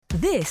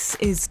This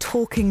is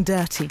Talking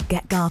Dirty,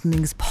 Get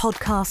Gardening's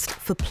podcast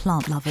for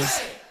plant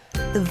lovers.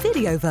 The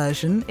video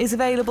version is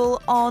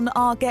available on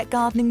our Get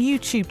Gardening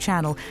YouTube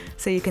channel,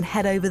 so you can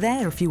head over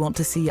there if you want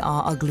to see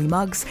our ugly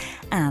mugs,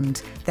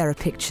 and there are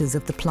pictures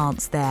of the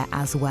plants there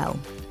as well.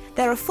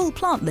 There are full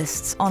plant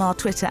lists on our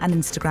Twitter and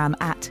Instagram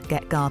at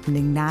Get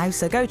Gardening Now,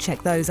 so go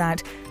check those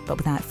out. But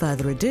without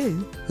further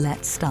ado,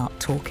 let's start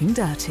Talking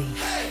Dirty.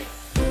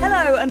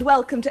 Hello and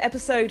welcome to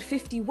episode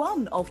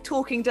 51 of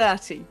Talking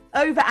Dirty.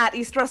 Over at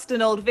East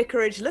Ruston Old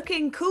Vicarage,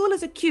 looking cool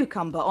as a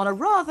cucumber on a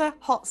rather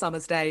hot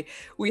summer's day,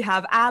 we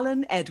have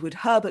Alan Edward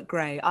Herbert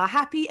Gray, our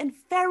happy and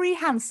very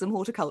handsome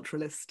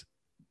horticulturalist.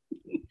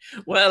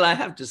 Well, I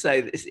have to say,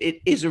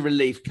 it is a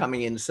relief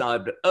coming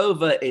inside, but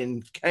over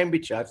in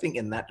Cambridgeshire, I think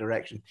in that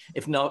direction.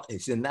 If not,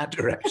 it's in that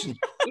direction.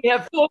 We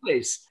have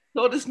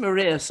Thordis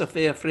Maria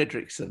Sophia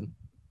Fredriksson.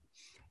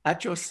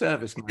 At your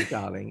service, my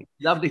darling.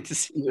 Lovely to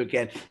see you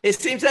again. It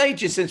seems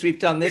ages since we've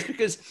done this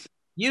because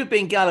you've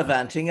been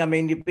gallivanting. I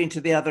mean, you've been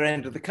to the other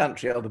end of the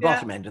country, or the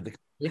bottom end of the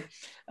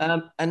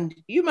country. And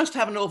you must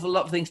have an awful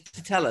lot of things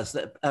to tell us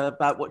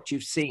about what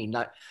you've seen,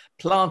 like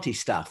planty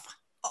stuff.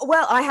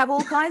 Well, I have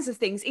all kinds of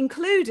things,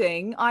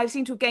 including I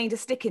seem to have gained a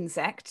stick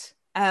insect.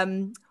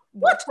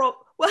 What?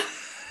 Well,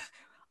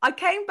 I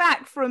came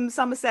back from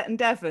Somerset and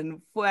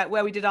Devon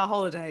where we did our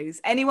holidays.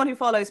 Anyone who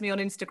follows me on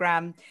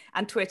Instagram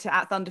and Twitter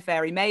at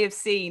Thunderfairy may have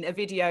seen a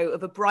video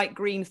of a bright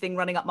green thing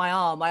running up my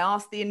arm. I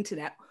asked the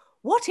internet,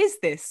 what is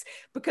this?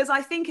 Because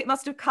I think it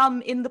must have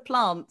come in the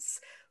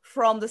plants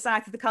from the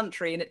south of the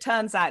country. And it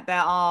turns out there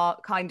are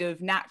kind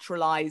of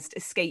naturalised,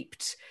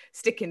 escaped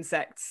stick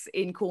insects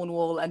in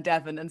Cornwall and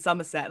Devon and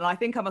Somerset. And I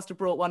think I must have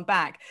brought one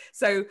back.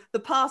 So the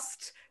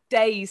past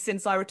days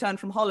since I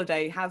returned from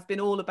holiday have been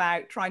all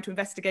about trying to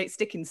investigate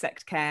stick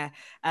insect care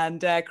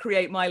and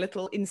create my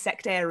little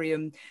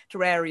insectarium,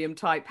 terrarium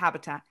type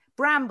habitat.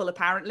 Bramble,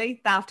 apparently,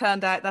 that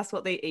turned out that's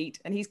what they eat.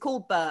 And he's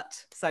called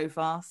Bert so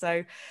far.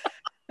 So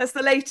that's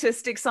the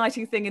latest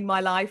exciting thing in my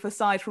life,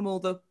 aside from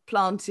all the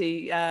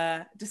planty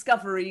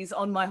discoveries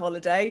on my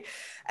holiday.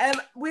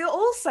 We're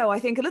also, I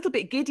think, a little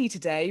bit giddy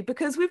today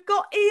because we've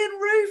got Ian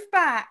Roof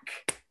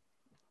back.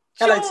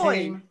 Hello,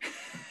 team.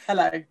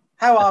 Hello.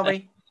 How are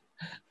we?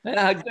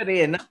 Good,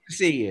 Ian. Nice to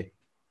see you.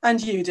 And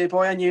you, dear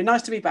boy, and you.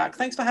 Nice to be back.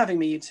 Thanks for having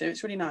me, you two.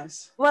 It's really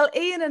nice. Well,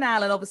 Ian and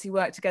Alan obviously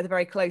work together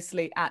very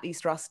closely at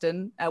East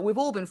Ruston. We've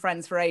all been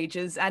friends for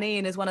ages, and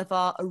Ian is one of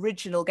our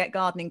original Get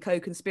Gardening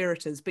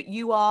co-conspirators, but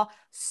you are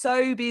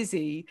so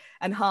busy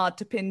and hard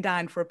to pin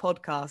down for a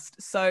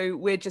podcast. So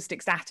we're just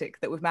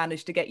ecstatic that we've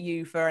managed to get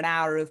you for an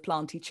hour of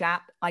planty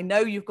chat. I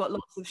know you've got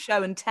lots of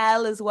show and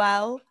tell as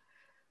well.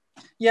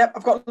 Yep,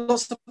 I've got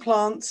lots of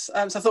plants.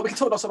 So I thought we could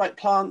talk lots about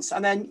plants.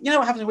 And then, you know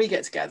what happens when we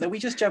get together? We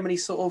just generally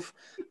sort of,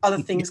 other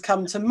things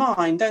come to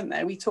mind, don't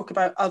they? We talk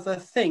about other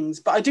things.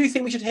 But I do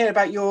think we should hear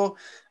about your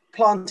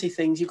planty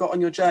things you got on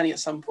your journey at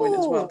some point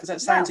as well, because that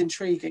sounds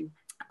intriguing.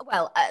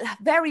 Well,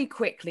 very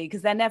quickly,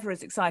 because they're never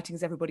as exciting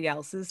as everybody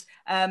else's.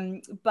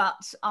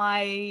 But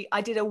I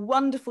did a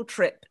wonderful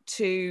trip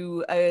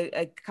to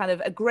a kind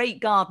of a great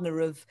gardener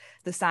of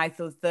the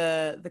south of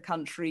the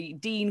country,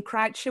 Dean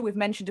Croucher. We've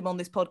mentioned him on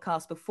this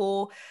podcast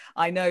before.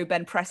 I know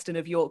Ben Preston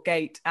of York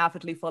Gate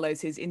avidly follows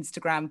his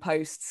Instagram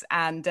posts.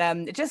 And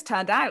it just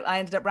turned out I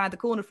ended up round the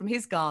corner from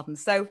his garden.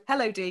 So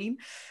hello, Dean.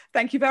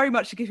 Thank you very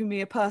much for giving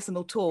me a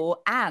personal tour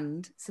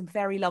and some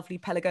very lovely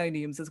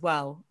pelargoniums as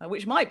well,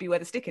 which might be where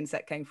the stick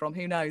insect came from.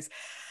 Who knows?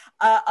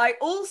 I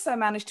also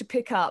managed to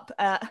pick up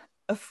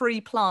a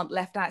free plant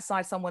left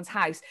outside someone's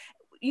house.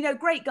 You know,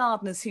 great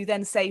gardeners who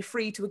then say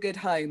free to a good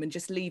home and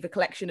just leave a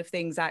collection of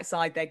things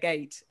outside their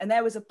gate. And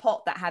there was a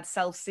pot that had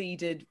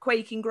self-seeded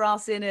quaking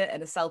grass in it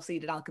and a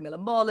self-seeded Alchemilla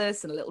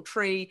mollis and a little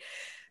tree.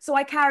 So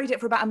I carried it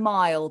for about a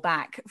mile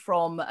back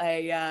from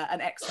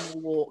an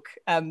Exmoor walk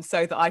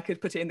so that I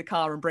could put it in the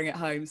car and bring it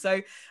home.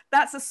 So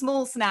that's a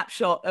small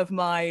snapshot of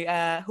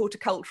my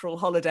horticultural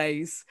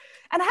holidays.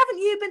 And haven't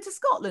you been to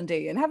Scotland,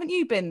 Ian? Haven't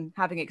you been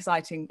having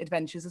exciting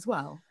adventures as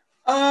well?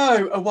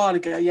 Oh, a while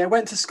ago, yeah.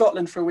 Went to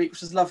Scotland for a week, which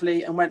was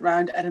lovely, and went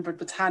round Edinburgh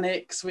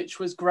Botanics, which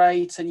was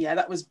great. And yeah,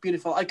 that was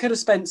beautiful. I could have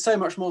spent so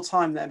much more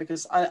time there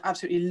because I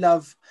absolutely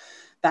love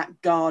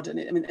that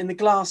garden. I mean, and the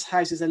glass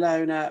houses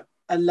alone are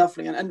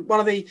lovely. And one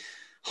of the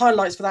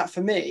highlights for that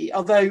for me,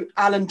 although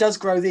Alan does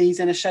grow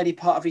these in a shady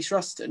part of East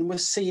Ruston,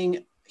 was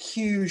seeing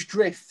huge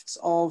drifts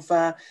of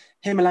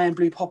Himalayan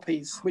blue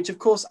poppies, which of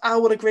course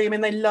Al would agree. I mean,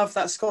 they love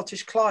that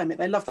Scottish climate.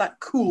 They love that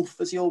coolth,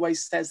 as he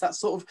always says, that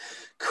sort of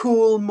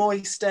cool,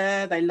 moist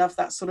air. They love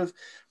that sort of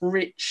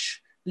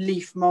rich,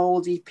 leaf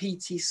mouldy,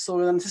 peaty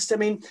soil. And just, I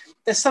mean,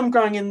 there's some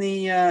growing in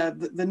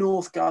the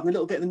North Garden, a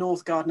little bit of the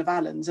North Garden of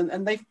Alan's,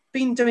 and they've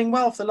been doing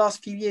well for the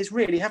last few years,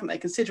 really, haven't they?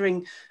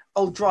 Considering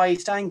old dry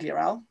East Anglia,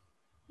 Al.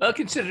 Well,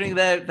 considering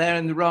they're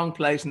in the wrong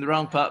place in the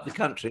wrong part of the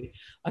country,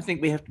 I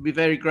think we have to be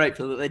very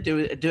grateful that they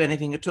do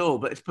anything at all.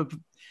 But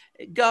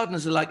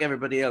gardeners are like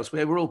everybody else.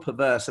 We're all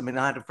perverse. I mean,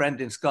 I had a friend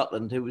in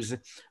Scotland who was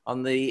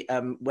on the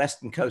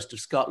western coast of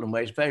Scotland,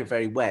 where it's very,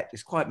 very wet.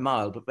 It's quite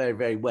mild, but very,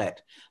 very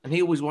wet. And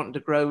he always wanted to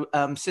grow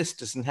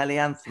cistus and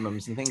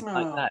helianthemums and things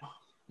like that.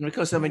 And of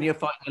course, I mean, you're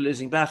fighting a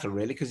losing battle,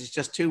 really, because it's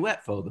just too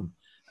wet for them.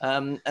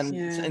 And in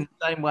the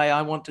same way,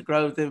 I want to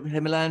grow the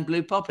Himalayan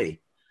blue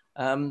poppy.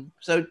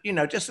 So,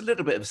 just a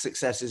little bit of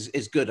success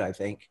is good, I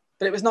think.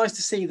 But it was nice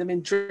to see them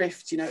in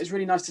drift. It was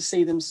really nice to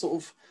see them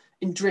sort of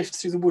in drift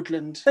through the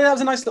woodland. So that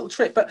was a nice little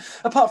trip. But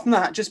apart from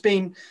that, just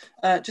been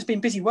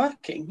busy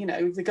working.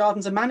 The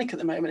gardens are manic at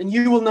the moment, and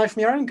you will know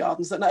from your own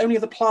gardens that not only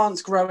are the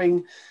plants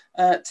growing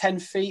 10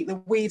 feet, the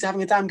weeds are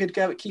having a damn good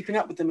go at keeping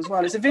up with them as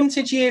well. It's a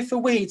vintage year for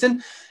weeds,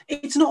 and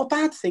it's not a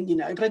bad thing,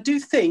 but I do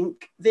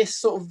think this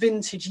sort of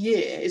vintage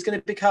year is going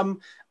to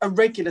become a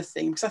regular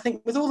thing, because I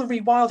think with all the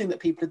rewilding that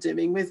people are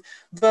doing, with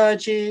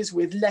verges,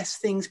 with less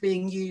things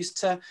being used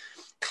to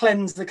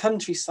cleanse the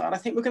countryside, I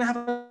think we're going to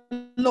have a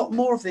lot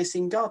more of this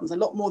in gardens, a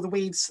lot more of the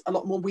weeds, a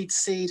lot more weed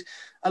seed,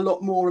 a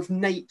lot more of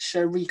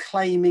nature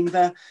reclaiming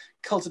the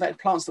cultivated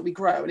plants that we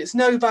grow. And it's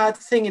no bad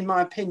thing in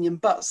my opinion,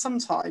 but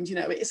sometimes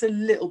it's a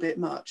little bit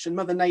much, and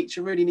Mother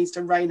Nature really needs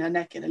to rein her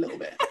neck in a little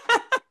bit.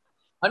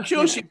 I'm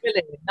sure she's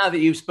feeling it now that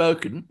you've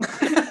spoken.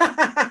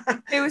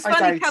 It was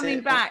funny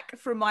coming back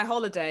from my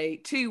holiday.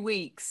 2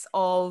 weeks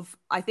of,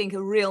 I think,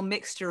 a real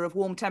mixture of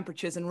warm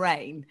temperatures and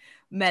rain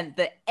meant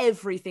that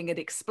everything had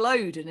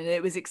exploded, and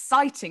it was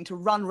exciting to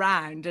run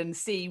round and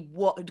see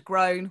what had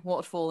grown, what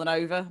had fallen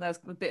over. There was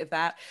a bit of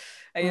that.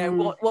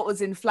 What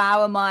was in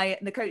flower. My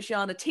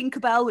Nicotiana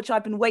Tinkerbell, which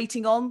I've been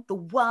waiting on, the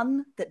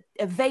one that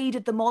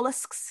evaded the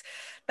mollusks,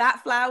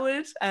 that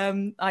flowered.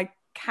 I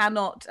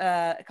cannot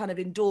kind of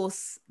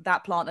endorse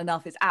that plant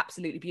enough. It's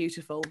absolutely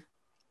beautiful.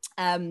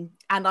 And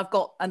I've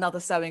got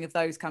another sowing of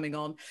those coming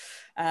on.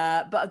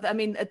 But I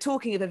mean,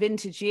 talking of a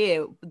vintage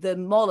year, the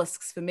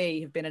mollusks for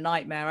me have been a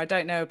nightmare. I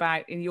don't know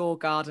about in your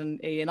garden,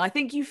 Ian. I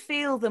think you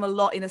feel them a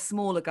lot in a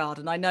smaller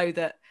garden. I know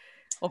that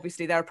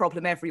obviously they're a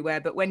problem everywhere,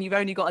 but when you've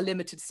only got a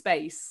limited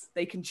space,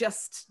 they can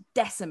just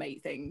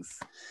decimate things.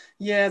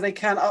 Yeah, they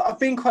can. I've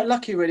been quite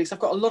lucky really, because I've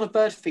got a lot of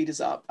bird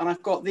feeders up, and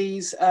I've got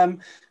these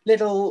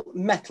little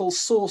metal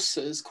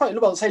saucers, quite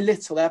well, say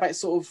little, they're about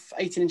sort of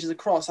 18 inches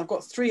across. I've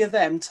got 3 of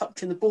them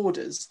tucked in the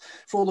borders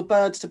for all the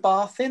birds to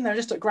bath in. They're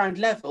just at ground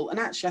level, and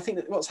actually I think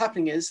that what's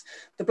happening is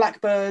the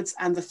blackbirds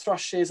and the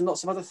thrushes and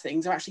lots of other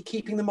things are actually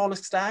keeping the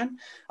mollusks down.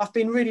 I've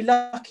been really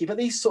lucky, but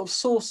these sort of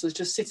saucers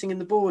just sitting in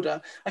the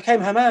border, I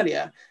came home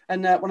earlier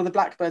and one of the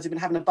blackbirds had been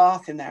having a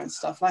bath in there and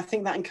stuff, and I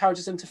think that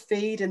encourages them to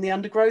feed in the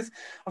undergrowth.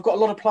 I've got a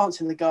lot of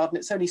plants in the garden.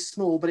 It's only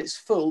small, but it's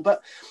full.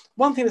 But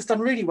one thing that's done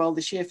really well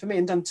this year for me,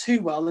 and done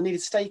too well and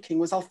needed staking,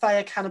 was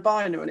Althea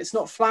cannabina, and it's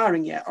not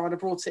flowering yet, or I'd have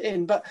brought it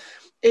in, but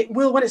it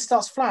will when it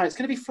starts flowering. It's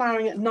going to be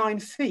flowering at 9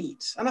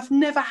 feet, and I've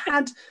never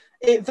had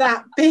it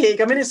that big.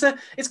 I mean,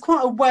 it's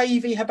quite a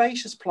wavy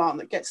herbaceous plant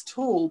that gets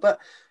tall, but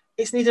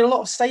it's needed a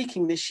lot of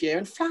staking this year,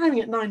 and flowering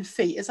at 9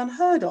 feet is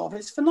unheard of.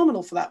 It's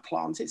phenomenal for that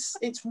plant.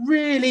 It's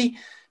really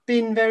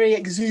been very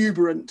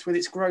exuberant with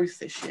its growth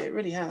this year. It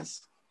really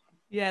has.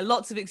 Yeah,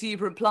 lots of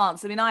exuberant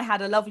plants. I mean, I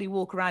had a lovely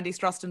walk around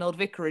East Ruston Old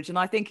Vicarage, and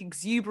I think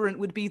exuberant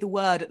would be the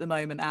word at the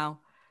moment,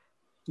 Al.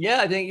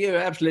 Yeah, I think you're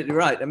absolutely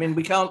right. I mean,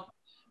 we can't,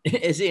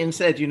 as Ian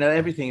said,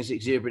 everything is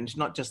exuberant. It's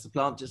not just the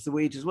plant, just the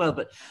weeds as well.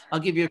 But I'll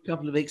give you a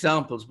couple of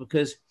examples,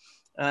 because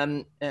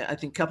I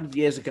think a couple of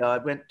years ago, I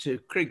went to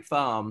Crigg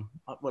Farm.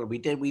 Well, we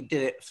did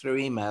it through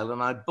email,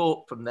 and I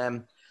bought from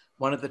them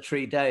one of the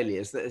tree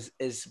dahlias that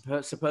is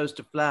supposed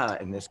to flower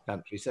in this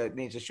country. So it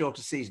needs a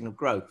shorter season of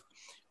growth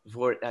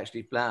before it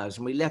actually flowers.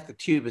 And we left the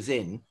tubers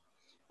in.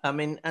 I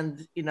mean,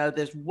 and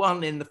there's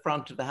one in the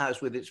front of the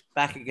house with its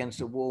back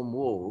against a warm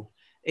wall.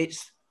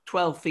 It's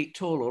 12 feet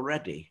tall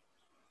already.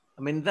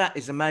 I mean, that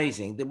is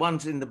amazing. The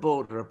ones in the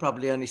border are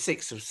probably only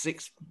 6 or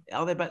 6.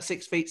 Are they about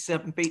 6 feet,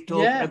 7 feet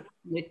tall? Yeah,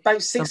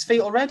 about 6 feet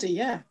already.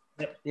 Yeah.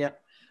 Yeah.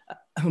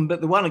 But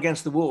the one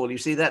against the wall, you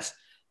see,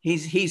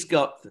 he's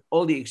got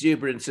all the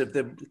exuberance of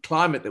the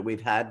climate that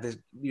we've had. There's,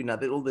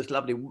 all this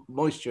lovely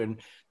moisture and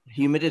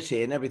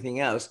humidity and everything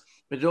else,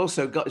 but it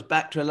also got his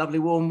back to a lovely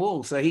warm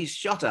wall. So he's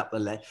shot up the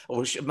leg.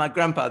 Or my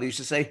grandfather used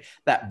to say,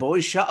 that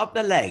boy's shot up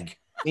the leg,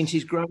 means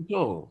he's grown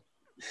tall.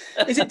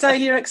 Is it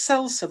Dahlia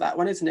Excelsa, that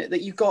one, isn't it,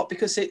 that you've got,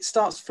 because it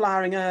starts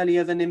flowering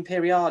earlier than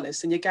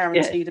Imperialis, and you're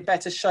guaranteed a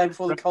better show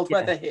before the cold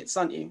weather hits,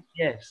 aren't you?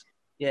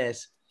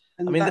 Yes.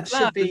 And I mean, that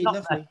should be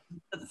lovely.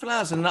 The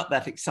flowers are not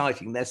that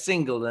exciting. They're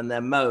single and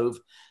they're mauve,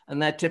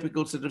 and they're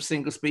typical sort of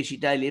single species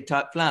dahlia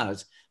type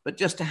flowers. But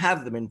just to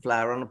have them in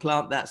flower on a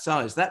plant that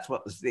size, that's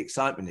what the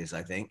excitement is,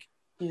 I think.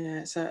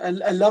 Yeah, it's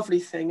a lovely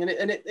thing, and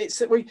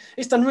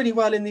it's done really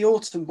well in the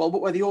autumn bowl.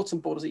 But where the autumn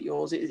borders at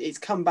yours, it's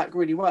come back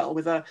really well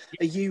with a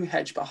yew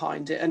hedge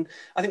behind it. And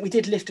I think we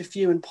did lift a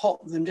few and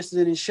pot them just as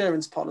an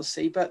insurance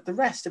policy, but the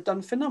rest have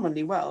done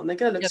phenomenally well, and they're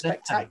going to look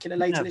spectacular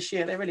later this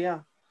year. They really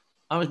are.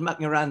 I was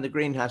mucking around the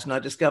greenhouse and I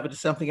discovered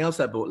something else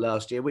I bought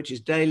last year, which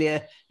is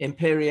Dahlia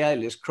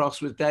Imperialis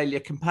crossed with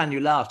Dahlia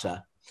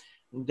campanulata.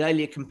 And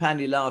Dahlia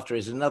campanulata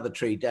is another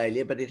tree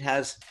dahlia, but it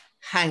has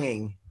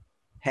hanging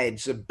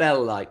heads of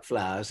bell-like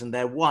flowers, and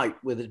they're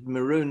white with a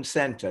maroon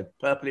center,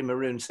 purpley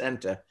maroon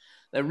center.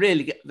 They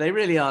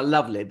really are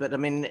lovely. But I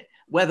mean,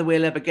 whether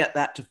we'll ever get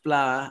that to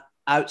flower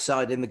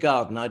outside in the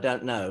garden, I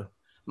don't know.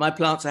 my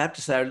plants, I have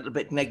to say, are a little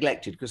bit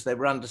neglected because they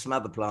were under some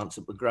other plants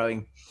that were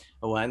growing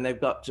away, and they've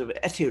got sort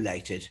of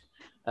etiolated.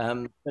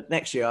 But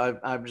next year,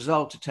 I've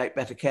resolved to take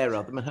better care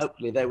of them, and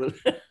hopefully they will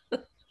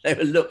they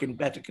will look in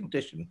better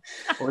condition.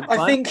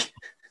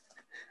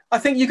 I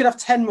think you could have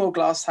 10 more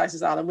glass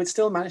houses, Alan. We'd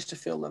still manage to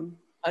fill them.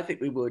 I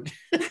think we would.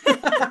 It's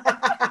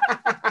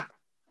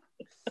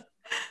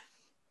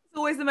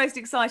always the most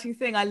exciting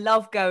thing. I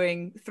love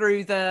going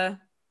through the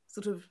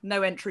sort of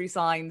no entry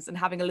signs and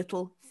having a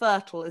little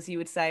fertile, as you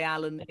would say,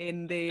 Alan,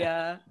 in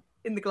the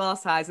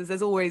glass houses.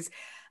 There's always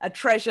a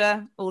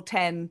treasure or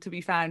 10 to be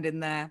found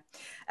in there.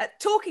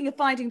 Talking of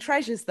finding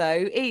treasures,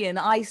 though, Ian,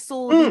 I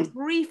saw the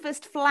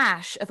briefest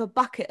flash of a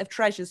bucket of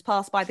treasures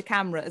pass by the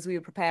camera as we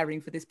were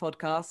preparing for this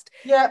podcast.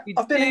 Yeah,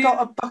 I've been and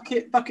got a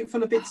bucket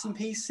full of bits and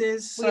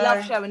pieces. We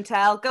love show and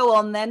tell. Go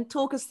on then,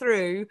 talk us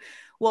through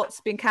what's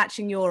been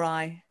catching your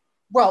eye.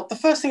 Well, the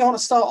first thing I want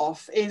to start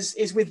off is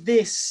with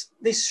this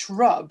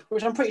shrub,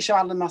 which I'm pretty sure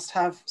Alan must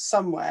have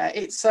somewhere.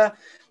 It's a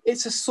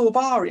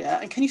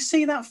Sorbaria, and can you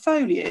see that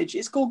foliage?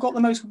 It's got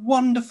the most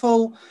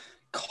wonderful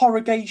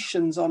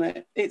corrugations on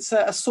it. It's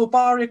a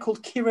Sorbaria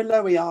called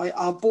Kirillowii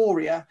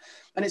arborea,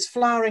 and it's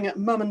flowering at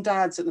mum and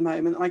dad's at the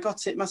moment. And I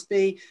got it, must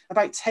be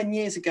about 10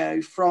 years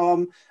ago,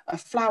 from a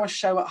flower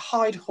show at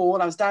Hyde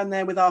Hall. I was down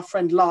there with our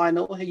friend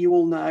Lionel, who you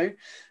all know,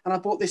 and I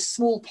bought this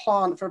small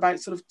plant for about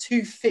sort of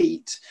 2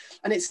 feet,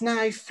 and it's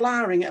now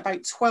flowering at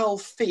about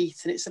 12 feet,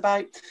 and it's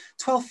about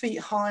 12 feet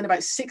high and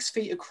about 6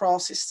 feet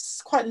across.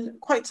 It's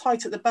quite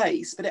tight at the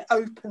base, but it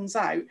opens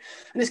out,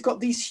 and it's got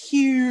these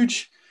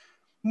huge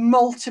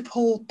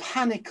multiple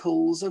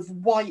panicles of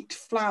white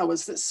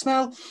flowers that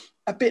smell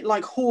a bit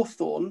like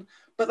hawthorn,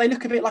 but they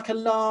look a bit like a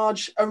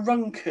large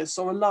aruncus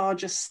or a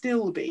larger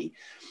stilby.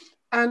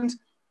 And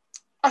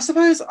I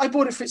suppose I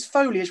bought it for its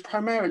foliage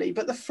primarily,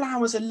 but the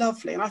flowers are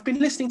lovely. And I've been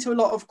listening to a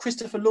lot of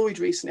Christopher Lloyd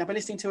recently. I've been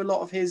listening to a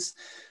lot of his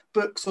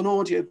books on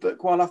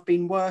audiobook while I've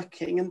been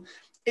working, and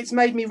it's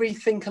made me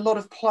rethink a lot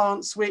of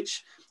plants,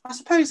 which I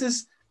suppose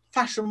as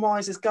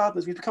fashion-wise as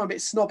gardeners, we've become a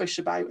bit snobbish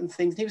about and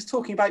things. And he was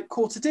talking about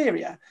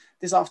Cortaderia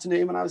this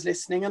afternoon when I was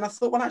listening, and I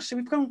thought, well, actually,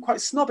 we've become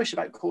quite snobbish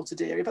about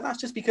Cortaderia, but that's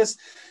just because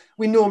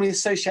we normally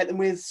associate them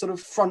with sort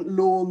of front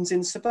lawns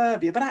in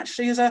suburbia. But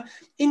actually, as a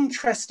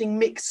interesting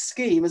mixed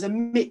scheme, as a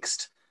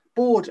mixed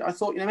border, I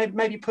thought,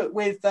 maybe put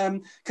with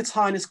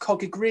Catinus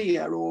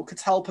cogigrea or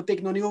Catalpa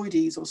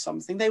bignonioides or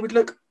something, they would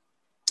look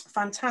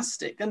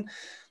fantastic. And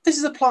this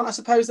is a plant, I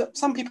suppose, that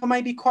some people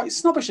may be quite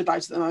snobbish about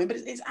at the moment, but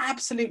it's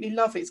absolutely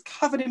lovely. It's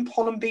covered in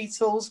pollen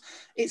beetles,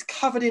 it's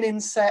covered in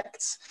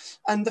insects,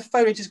 and the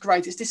foliage is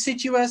great. It's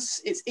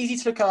deciduous, it's easy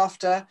to look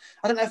after.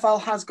 I don't know if Al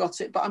has got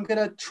it, but I'm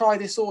going to try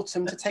this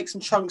autumn to take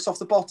some chunks off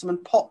the bottom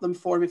and pot them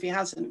for him if he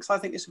hasn't, because I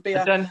think this would be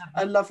a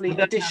lovely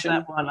addition.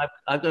 That one.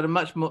 I've got a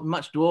much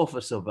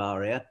dwarfer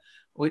Sorbaria,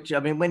 which, I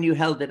mean, when you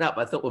held it up,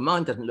 I thought, well,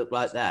 mine doesn't look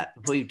like that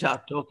before you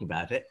started talking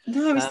about it.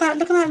 No, look at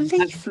that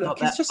leaf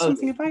look. It's just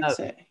something about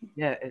it.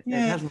 Yeah, it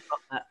hasn't got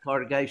that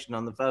corrugation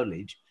on the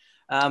foliage.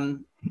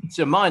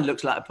 So mine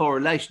looks like a poor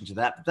relation to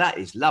that, but that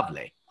is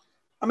lovely.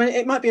 I mean,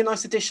 it might be a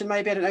nice addition,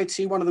 maybe, I don't know,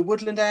 to one of the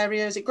woodland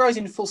areas. It grows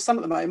in full sun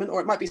at the moment, or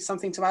it might be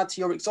something to add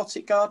to your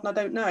exotic garden, I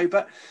don't know.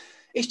 But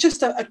it's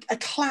just a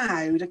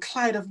cloud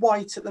of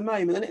white at the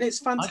moment, and it's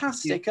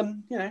fantastic.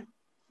 And,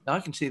 I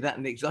can see that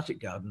in the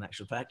exotic garden, in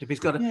actual fact. If it's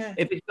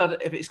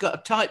got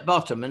a tight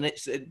bottom and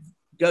it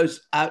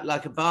goes out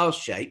like a vase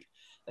shape,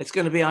 it's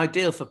going to be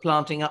ideal for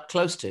planting up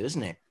close to,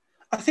 isn't it?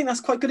 I think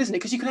that's quite good, isn't it?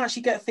 Because you can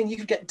actually get things. You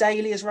could get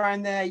dahlias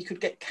around there. You could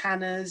get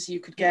cannas.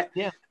 You could get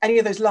any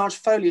of those large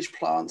foliage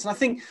plants. And I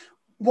think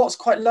what's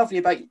quite lovely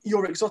about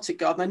your exotic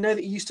garden, I know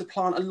that you used to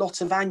plant a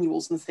lot of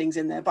annuals and things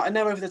in there, but I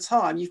know over the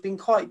time you've been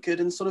quite good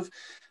and sort of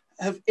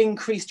have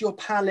increased your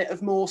palette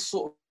of more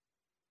sort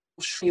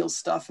of shrill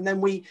stuff. And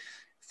then we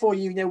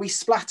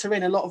splatter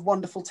in a lot of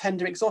wonderful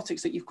tender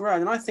exotics that you've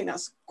grown. And I think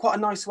that's quite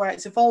a nice way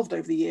it's evolved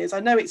over the years. I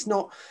know it's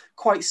not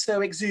quite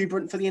so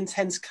exuberant for the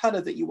intense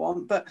colour that you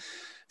want, but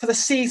for the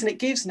season it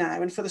gives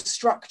now and for the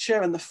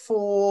structure and the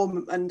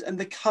form and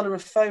the colour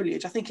of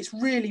foliage, I think it's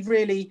really,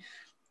 really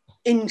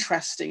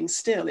interesting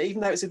still,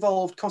 even though it's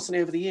evolved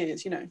constantly over the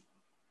years,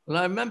 Well,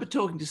 I remember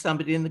talking to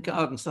somebody in the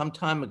garden some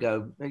time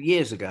ago,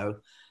 years ago,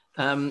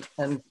 and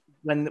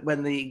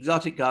when the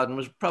exotic garden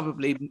was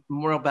probably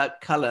more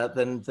about colour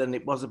than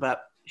it was about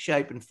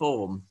shape and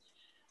form.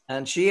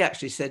 And she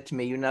actually said to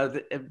me,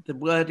 that the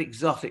word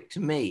exotic to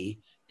me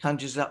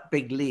conjures up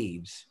big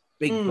leaves,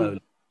 big foliage.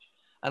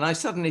 And I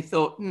suddenly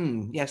thought,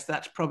 yes,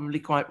 that's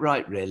probably quite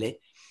right, really.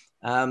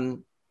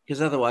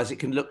 Because otherwise it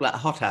can look like a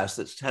hothouse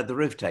that's had the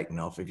roof taken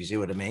off, if you see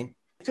what I mean.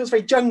 It feels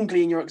very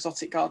jungly in your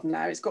exotic garden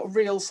now. It's got a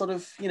real sort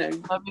of,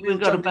 we've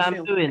got a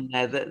bamboo in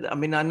there.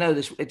 I know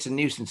this. It's a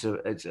nuisance.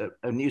 It's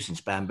a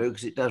nuisance bamboo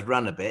because it does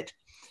run a bit,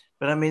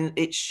 but I mean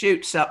it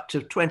shoots up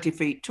to 20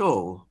 feet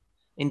tall.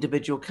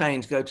 Individual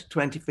canes go to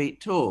 20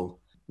 feet tall,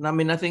 and I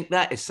mean I think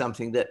that is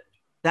something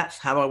that's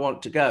how I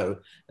want to go,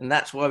 and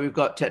that's why we've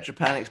got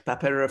Tetrapanax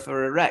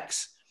papyrifera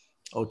rex,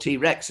 or T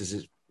Rex as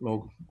it's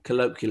more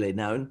colloquially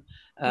known,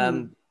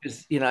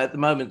 because at the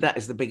moment that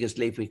is the biggest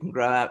leaf we can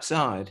grow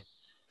outside.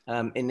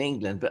 in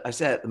England, but I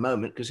say at the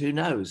moment because who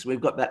knows?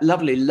 We've got that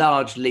lovely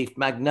large leaf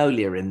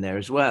magnolia in there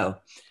as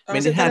well. Oh,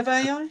 is it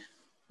Delaveyi?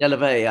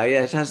 Delaveyi,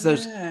 yeah, it has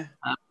those. Yeah.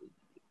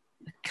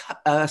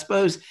 I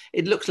suppose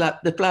it looks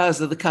like the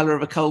flowers are the colour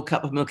of a cold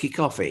cup of milky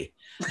coffee.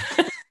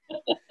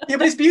 Yeah,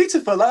 but it's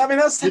beautiful. I mean,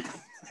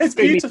 it's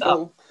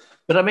beautiful.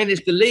 But I mean,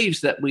 it's the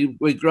leaves that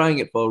we're growing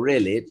it for,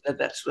 really.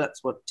 That's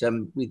what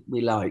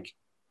we like.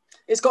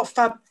 It's got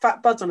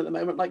fat buds on it at the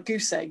moment, like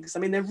goose eggs. I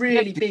mean, they're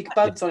really big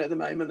buds on it at the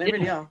moment. They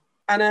really are.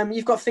 And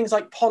you've got things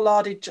like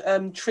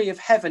pollarded tree of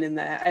heaven in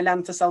there,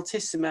 Ailanthus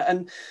altissima.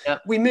 And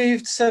we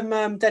moved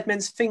some dead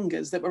men's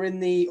fingers that were in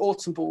the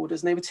autumn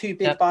borders, and they were too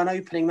big by an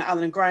opening that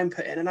Alan and Graham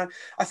put in. And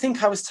I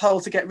think I was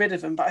told to get rid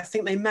of them, but I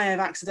think they may have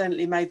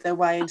accidentally made their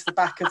way into the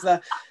back of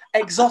the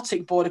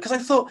exotic border, because I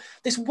thought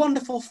this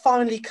wonderful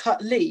finely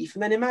cut leaf,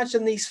 and then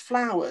imagine these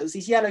flowers,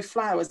 these yellow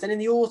flowers, then in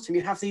the autumn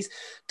you have these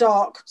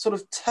dark sort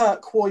of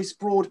turquoise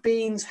broad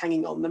beans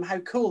hanging on them. How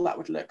cool that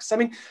would look. So I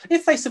mean,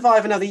 if they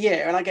survive another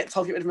year and I get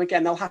told to get rid of them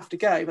again, they'll have to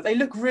go, but they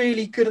look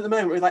really good at the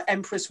moment with like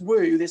Empress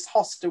Wu, this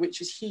hosta which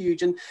is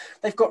huge, and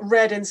they've got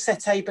red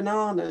Ensete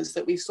bananas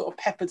that we've sort of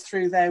peppered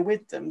through there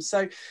with them.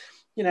 So,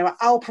 you know,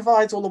 Al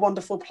provides all the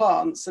wonderful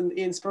plants and the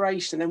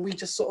inspiration, and we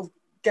just sort of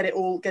get it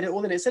all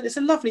in it. So it's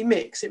a lovely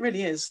mix. It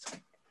really is.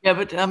 Yeah,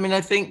 but I mean,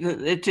 I think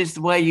that it is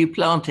the way you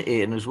plant it,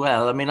 Ian, as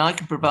well. I mean, I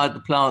can provide the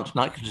plants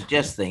and I can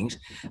suggest things,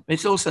 but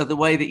it's also the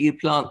way that you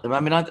plant them. I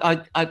mean,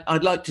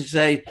 I'd like to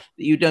say that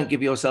you don't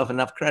give yourself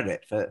enough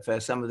credit for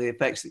some of the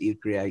effects that you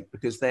create,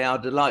 because they are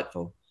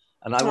delightful.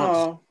 And I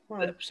want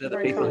so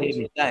that people hear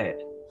me say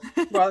it.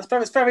 Well,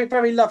 it's very,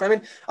 very lovely. I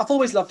mean, I've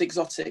always loved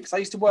exotics. I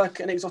used to work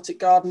at an exotic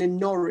garden in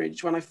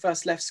Norwich when I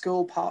first left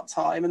school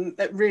part-time, and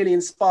that really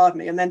inspired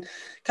me. And then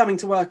coming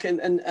to work at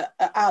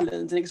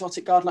Allen's, an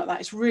exotic garden like that,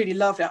 it's really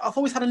lovely. I've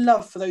always had a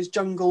love for those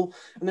jungle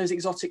and those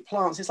exotic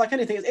plants. It's like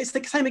anything. It's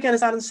the same again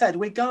as Alan said.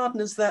 We're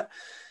gardeners that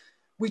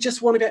we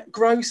just want to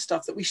grow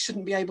stuff that we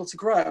shouldn't be able to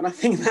grow. And I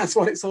think that's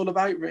what it's all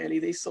about, really,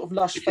 these sort of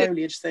lush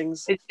foliage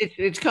things.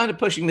 It's kind of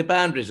pushing the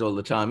boundaries all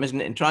the time,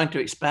 isn't it? And trying to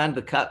expand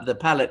the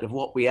palette of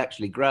what we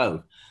actually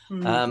grow.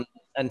 Mm.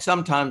 And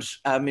sometimes,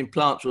 I mean,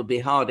 plants will be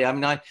hardy. I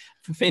mean,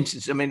 for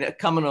instance, I mean, a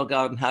common or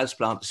garden house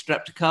plant,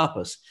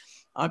 Streptocarpus,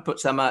 I put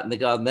some out in the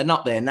garden. They're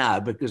not there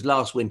now because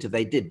last winter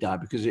they did die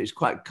because it was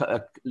quite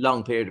a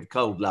long period of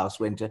cold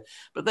last winter.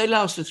 But they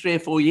lasted 3 or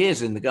 4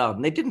 years in the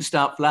garden. They didn't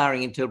start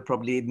flowering until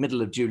probably the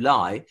middle of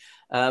July.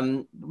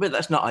 But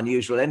that's not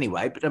unusual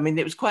anyway. But I mean,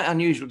 it was quite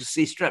unusual to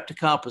see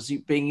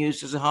Streptocarpus being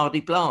used as a hardy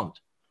plant.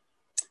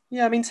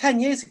 Yeah, I mean, 10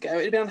 years ago,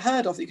 it had been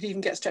unheard of that you could even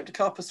get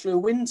Streptocarpus through a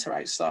winter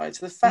outside.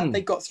 So the fact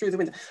they got through the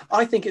winter,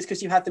 I think it's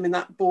because you had them in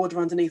that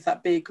border underneath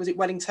that big, was it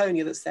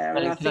Wellingtonia that's there?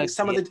 And I think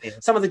some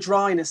of the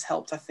dryness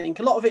helped, I think.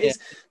 A lot of it is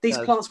these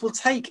plants will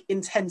take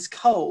intense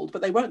cold,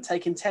 but they won't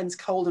take intense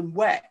cold and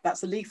wet.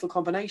 That's a lethal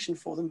combination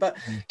for them. But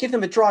give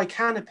them a dry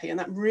canopy, and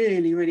that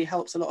really, really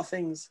helps a lot of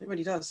things. It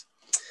really does.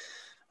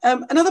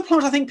 Another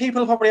plant I think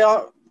people probably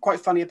are quite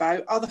funny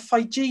about are the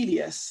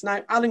Phygelius.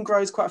 Now, Alan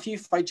grows quite a few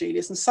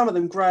Phygelius, and some of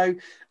them grow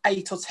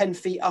 8 or 10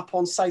 feet up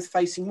on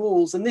south-facing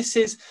walls. And this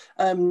is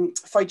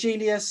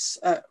Phygelius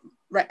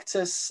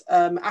rectus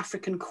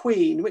African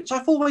Queen, which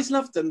I've always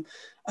loved them.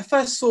 I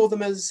first saw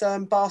them as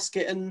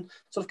basket and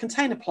sort of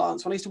container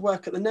plants when I used to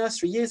work at the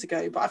nursery years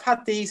ago, but I've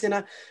had these in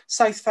a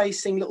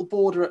south-facing little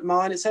border at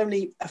mine. It's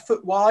only a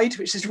foot wide,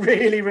 which is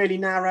really, really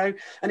narrow,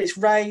 and it's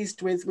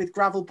raised with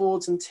gravel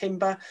boards and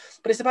timber,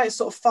 but it's about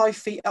sort of 5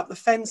 feet up the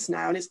fence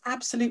now, and it's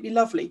absolutely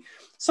lovely.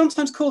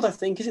 Sometimes called, I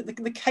think, is it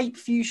the Cape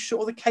Fuchsia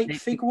or the Cape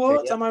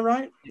Figwort? Am I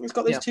right? It's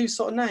got those two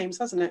sort of names,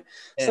 hasn't it?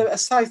 Yeah. So a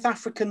South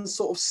African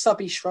sort of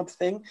subby shrub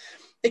thing.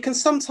 It can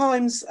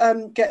sometimes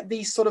get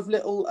these sort of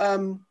little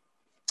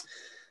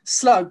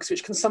slugs,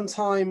 which can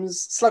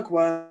sometimes,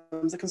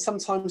 slugworms that can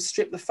sometimes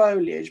strip the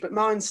foliage, but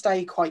mine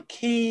stay quite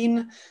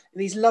keen.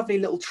 These lovely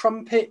little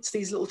trumpets,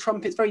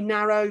 very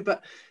narrow,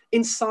 but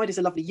inside is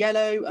a lovely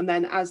yellow, and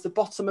then as the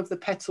bottom of the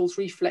petals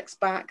reflects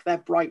back, they're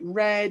bright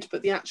red,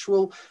 but the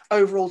actual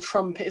overall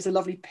trumpet is a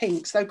lovely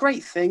pink. So they're a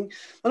great thing,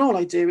 and all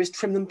I do is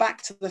trim them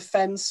back to the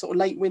fence, sort of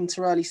late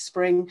winter, early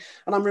spring,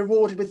 and I'm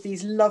rewarded with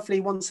these lovely,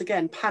 once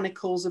again,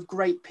 panicles of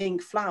great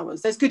pink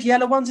flowers. There's good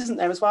yellow ones, isn't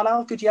there, as well,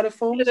 Al? Good yellow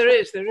forms? Yeah,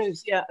 there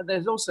is. Yeah,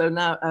 there's also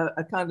now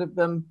a kind of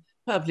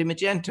purpley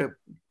magenta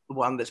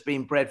one that's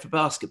been bred for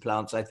basket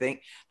plants, I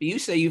think. But you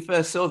say you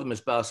first saw them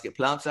as basket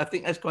plants. I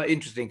think that's quite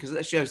interesting because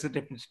that shows the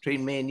difference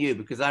between me and you,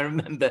 because I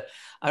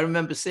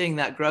remember seeing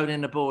that grown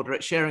in a border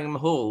at Sheringham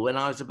Hall when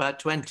I was about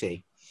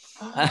 20.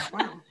 Oh,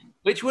 wow.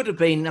 Which would have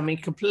been, I mean,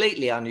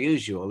 completely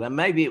unusual. And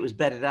maybe it was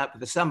bedded out for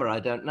the summer, I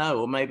don't know,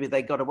 or maybe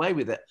they got away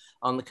with it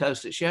on the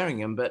coast at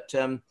Sheringham. But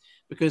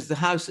because the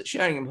house at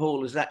Sheringham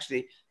Hall is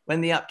actually, when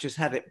the Upchurch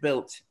had it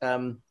built,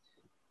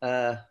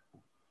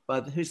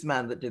 who's the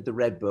man that did the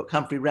Red Book?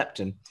 Humphrey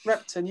Repton.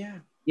 Repton, yeah.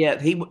 Yeah,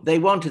 they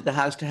wanted the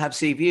house to have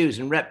sea views,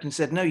 and Repton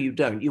said, no, you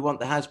don't. You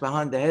want the house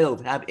behind the hill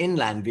to have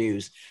inland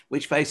views,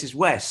 which faces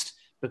west,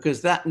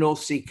 because that North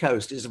Sea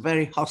coast is a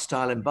very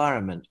hostile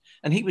environment.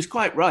 And he was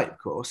quite right, of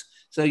course.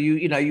 So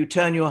you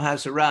turn your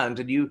house around,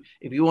 and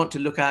if you want to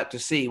look out to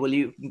sea, well,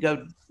 you can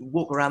go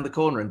walk around the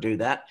corner and do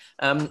that.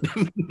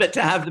 But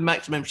to have the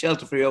maximum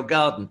shelter for your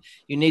garden,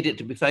 you need it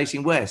to be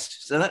facing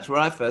west. So that's where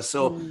I first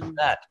saw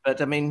that.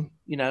 But I mean,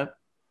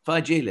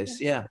 Figilis,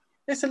 yeah.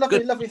 It's a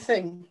lovely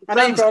thing. I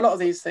know you grow a lot of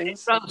these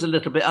things. It runs a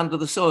little bit under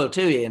the soil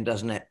too, Ian,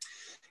 doesn't it?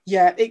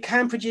 Yeah, it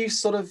can produce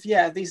sort of,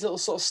 these little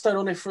sort of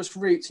stoloniferous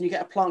roots, and you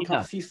get a plant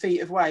cut a few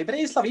feet away. But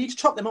it is lovely. You just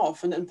chop them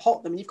off and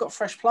pot them, and you've got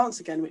fresh plants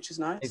again, which is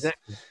nice.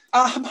 Exactly.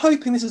 I'm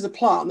hoping this is a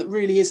plant that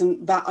really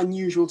isn't that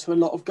unusual to a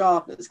lot of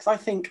gardeners, because I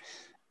think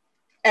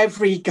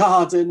every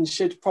garden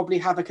should probably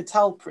have a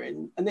catalpa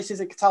in. And this is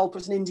a catalpa,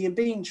 it's an Indian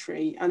bean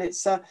tree, and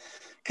it's a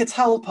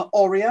Catalpa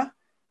aurea.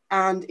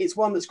 And it's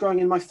one that's growing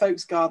in my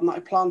folks' garden that I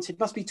planted,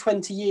 must be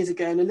 20 years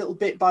ago, and a little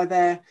bit by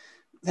their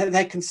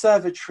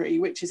conservatory,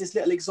 which is this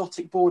little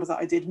exotic border that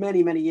I did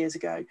many, many years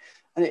ago.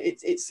 And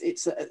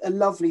it's a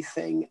lovely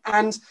thing.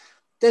 And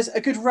there's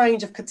a good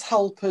range of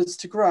catalpas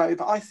to grow,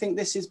 but I think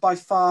this is by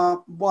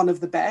far one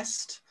of the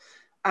best.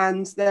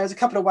 And there's a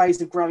couple of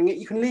ways of growing it.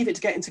 You can leave it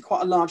to get into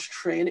quite a large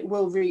tree, and it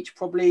will reach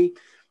probably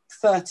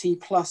 30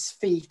 plus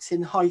feet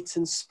in height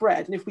and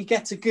spread. And if we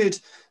get a good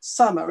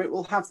summer, it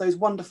will have those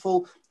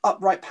wonderful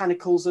upright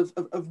panicles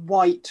of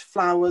white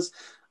flowers,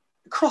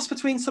 cross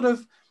between sort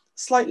of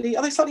slightly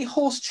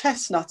horse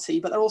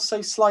chestnutty, but they're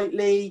also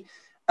slightly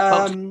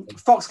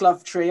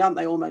foxglove tree, aren't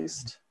they,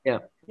 almost?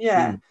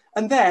 Yeah.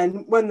 And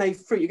then when they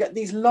fruit, you get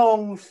these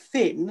long,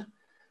 thin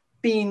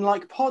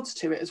bean-like pods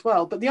to it as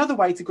well. But the other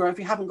way to grow, if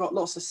you haven't got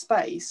lots of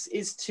space,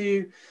 is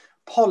to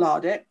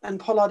pollard it. And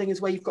pollarding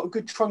is where you've got a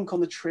good trunk on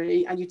the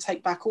tree, and you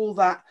take back all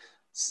that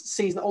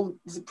all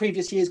the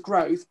previous year's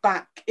growth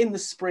back in the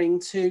spring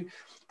to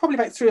probably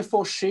about 3 or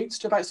 4 shoots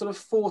to about sort of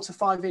 4 to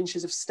 5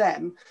 inches of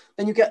stem.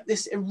 Then you get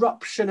this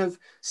eruption of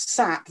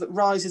sap that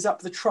rises up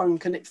the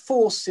trunk, and it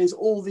forces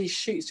all these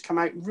shoots to come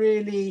out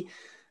really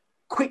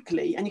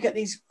quickly, and you get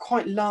these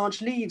quite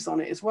large leaves on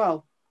it as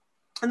well.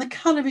 And the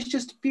colour is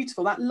just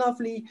beautiful. That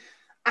lovely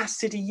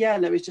acidy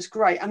yellow is just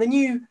great. And the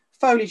new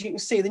foliage, you can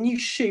see the new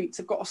shoots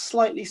have got a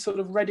slightly sort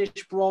of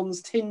reddish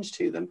bronze tinge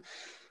to them.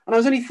 And I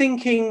was only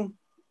thinking,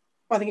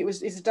 I think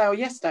it's a day or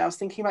yesterday, I was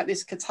thinking about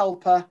this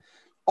Catalpa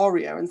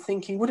aurea and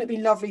thinking, would it be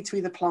lovely to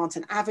either plant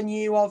an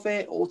avenue of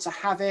it or to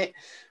have it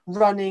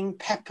running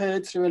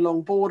peppered through a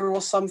long border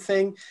or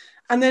something.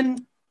 And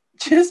then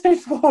just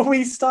before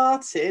we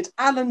started,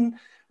 Alan,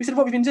 we said,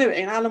 what have we been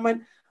doing? And Alan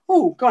went,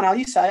 oh, go on, Al,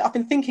 you say. I've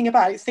been thinking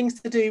about things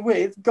to do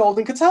with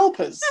golden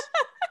catalpas.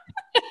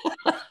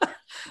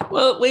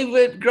 Well,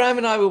 Graham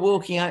and I were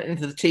walking out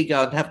into the tea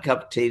garden, have a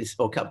cup of tea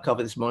or cup of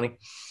coffee this morning,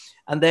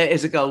 and there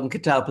is a golden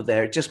catalpa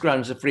there. It just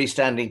grows a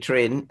freestanding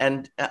tree,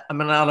 and I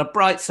mean, on a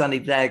bright sunny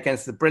day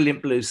against the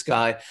brilliant blue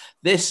sky,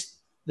 the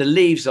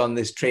leaves on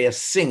this tree are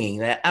singing.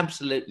 They're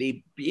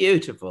absolutely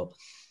beautiful.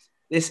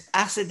 This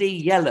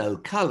acidy yellow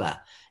colour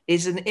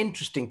is an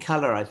interesting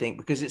colour, I think,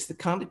 because it's the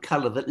kind of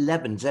colour that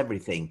leavens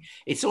everything.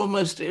 It's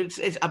almost, I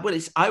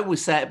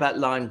always say it about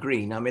lime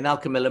green. I mean,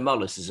 Alchemilla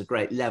mollis is a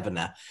great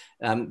leavener.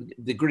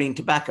 The green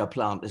tobacco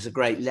plant is a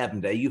great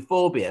leavener.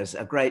 Euphorbias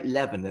are great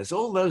leaveners.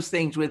 All those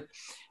things with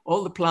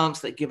all the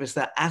plants that give us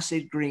that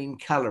acid green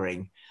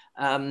colouring.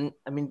 I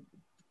mean,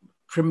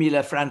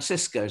 Primula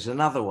francisca is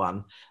another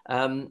one.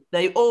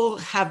 They all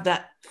have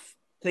that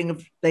thing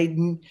of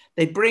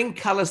they bring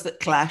colours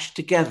that clash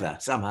together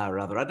somehow or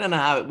other. I don't know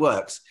how it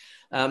works.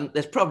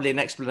 There's probably an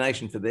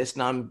explanation for this,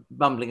 and I'm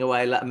bumbling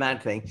away like a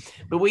mad thing.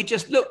 But we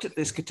just looked at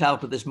this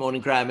catalpa this morning,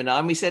 Graham and I,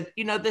 and we said,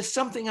 there's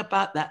something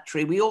about that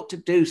tree. We ought to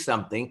do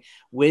something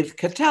with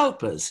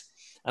catalpas.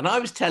 And I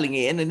was telling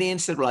Ian, and Ian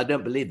said, well, I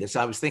don't believe this.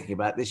 I was thinking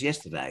about this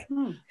yesterday.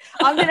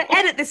 I'm going to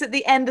edit this at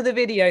the end of the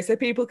video so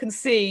people can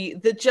see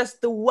the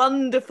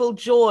wonderful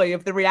joy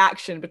of the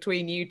reaction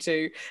between you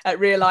two at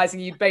realizing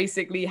you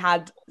basically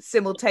had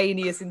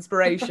simultaneous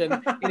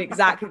inspiration in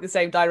exactly the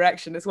same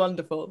direction. It's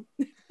wonderful.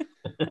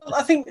 Well,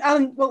 I think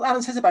what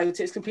Alan says about it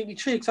is completely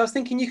true, because I was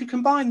thinking you could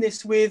combine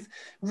this with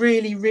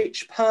really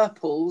rich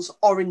purples,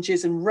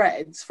 oranges and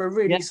reds for a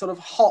really sort of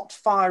hot,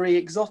 fiery,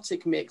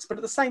 exotic mix. But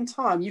at the same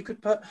time, you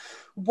could put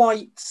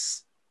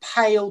whites,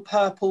 pale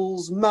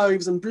purples,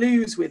 mauves and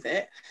blues with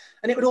it,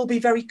 and it would all be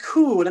very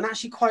cool and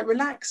actually quite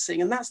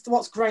relaxing. And that's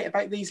what's great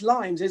about these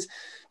limes, is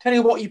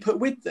depending on what you put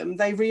with them,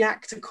 they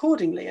react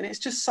accordingly. And it's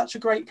just such a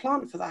great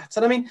plant for that.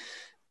 And I mean,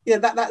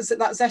 that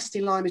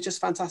zesty lime is just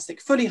fantastic,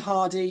 fully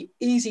hardy,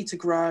 easy to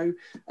grow,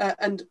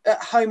 and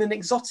at home in an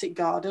exotic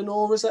garden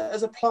or as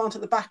a plant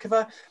at the back of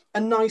a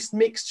nice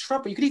mixed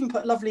shrubbery. You could even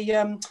put lovely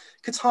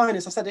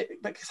Catinus, I said it,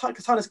 but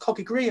Catinus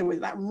cocygria with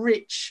that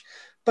rich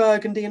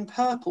burgundy and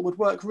purple would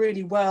work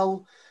really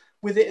well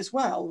with it as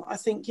well. I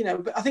think,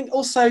 but I think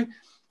also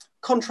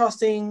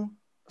contrasting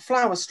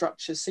flower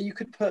structures, so you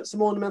could put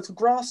some ornamental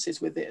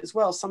grasses with it as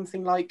well,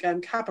 something like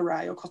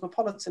cabaret or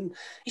cosmopolitan.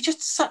 It's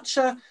just such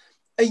a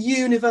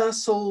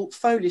universal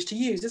foliage to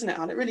use, isn't it,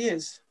 Anne? It really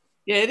is.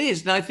 Yeah, it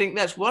is, and I think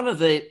that's one of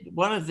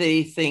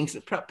the things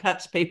that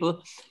perhaps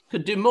people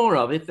could do more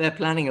of if they're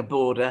planning a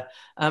border.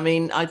 I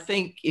mean, I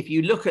think if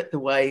you look at the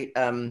way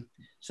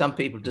some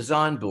people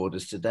design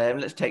borders today. And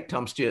let's take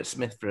Tom Stuart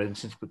Smith, for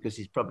instance, because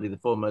he's probably the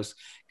foremost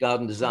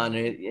garden designer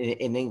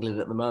in England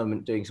at the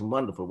moment, doing some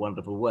wonderful,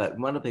 wonderful work.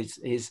 And one of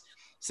his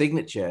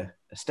signature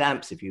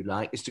stamps, if you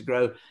like, is to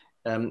grow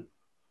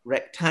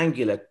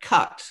rectangular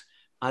cut,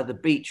 either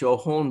beech or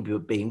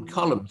hornbeam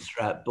columns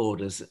throughout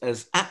borders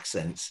as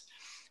accents.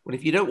 Well,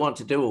 if you don't want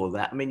to do all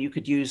that, I mean, you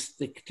could use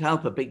the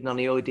Catalpa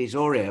bignonioides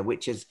aurea,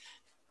 which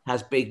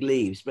has big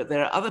leaves, but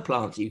there are other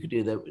plants that you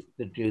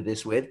could do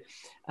this with.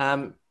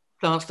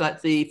 Plants like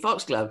the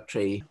foxglove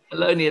tree,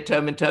 Alonia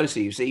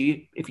tomentosa. You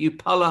see, if you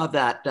pollard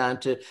that down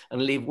to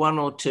and leave 1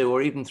 or 2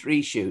 or even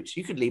 3 shoots,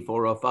 you could leave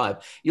 4 or 5.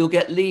 You'll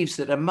get leaves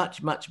that are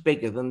much, much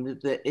bigger than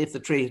if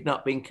the tree had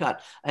not been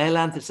cut.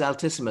 Ailanthus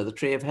altissima, the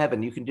tree of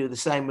heaven, you can do the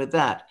same with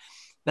that.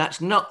 That's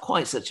not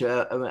quite such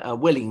a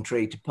willing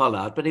tree to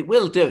pollard, but it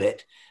will do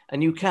it,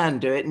 and you can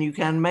do it, and you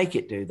can make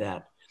it do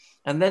that.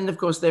 And then, of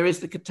course, there is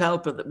the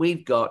catalpa that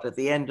we've got at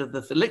the end of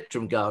the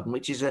Thalictrum garden,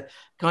 which is a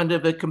kind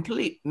of a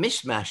complete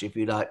mishmash, if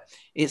you like.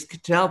 It's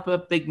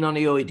Catalpa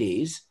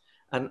bignonioides,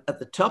 and at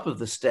the top of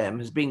the stem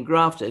has been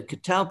grafted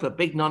Catalpa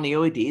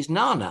bignonioides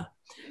nana.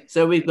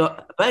 So we've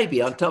got a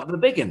baby on top of the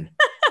biggin.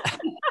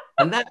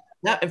 And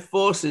that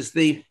enforces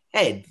the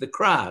head, the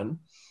crown,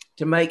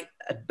 to make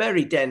a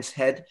very dense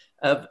head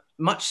of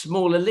much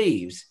smaller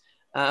leaves.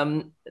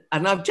 And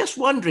I'm just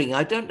wondering,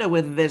 I don't know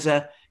whether there's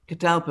a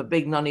Catalpa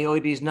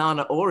bignonioides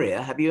nana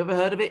aurea. Have you ever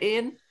heard of it,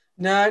 Ian?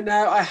 No,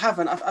 I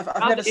haven't.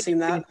 I've never seen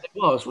that. It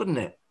was, wouldn't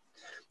it?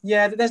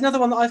 Yeah, there's another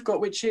one that I've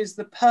got, which is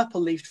the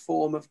purple-leafed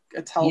form of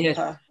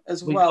Catalpa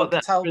as well.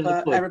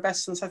 Catalpa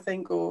erubescens, I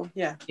think, or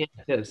yeah. Yeah,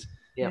 it is.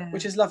 Yeah.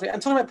 Which is lovely.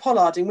 And talking about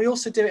pollarding, we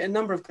also do it in a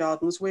number of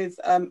gardens with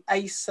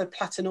Acer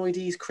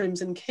platanoides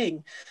crimson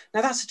king.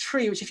 Now that's a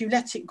tree which, if you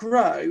let it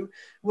grow,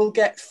 will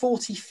get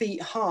 40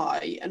 feet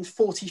high and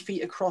 40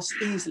 feet across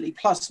easily,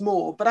 plus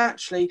more. But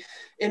actually,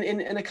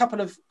 in a couple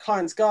of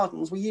clients'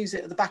 gardens, we use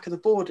it at the back of the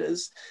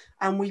borders,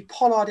 and we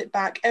pollard it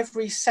back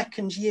every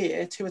second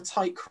year to a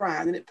tight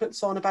crown, and it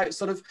puts on about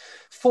sort of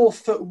 4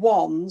 foot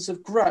wands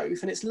of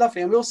growth, and it's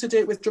lovely. And we also do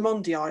it with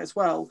Drummondii as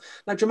well.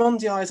 Now,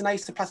 Drummondii is an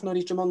Acer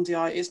platanoides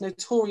Drummondii. It's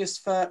notorious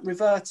for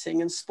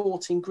reverting and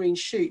sporting green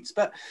shoots,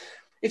 but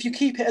if you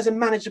keep it as a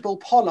manageable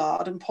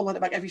pollard and pollard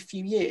it back every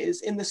few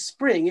years, in the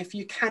spring, if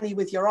you canny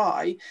with your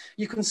eye,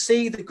 you can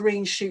see the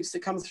green shoots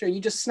that come through. You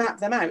just snap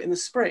them out in the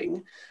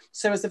spring,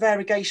 so as the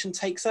variegation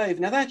takes over.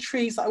 Now, they're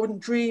trees that I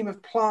wouldn't dream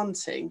of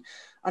planting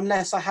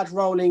unless I had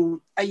rolling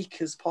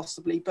acres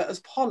possibly, but as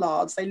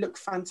pollards, they look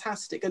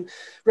fantastic. And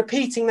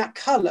repeating that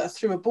colour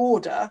through a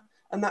border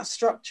and that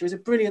structure is a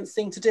brilliant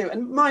thing to do.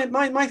 And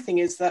my thing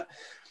is that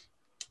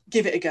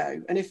give it a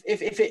go. And if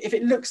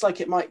it looks like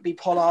it might be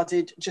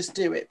pollarded, just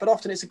do it. But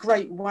often it's a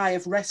great way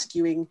of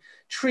rescuing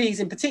trees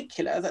in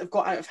particular that have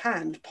got out of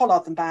hand,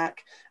 pollard them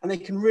back, and they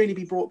can really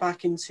be brought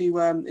back into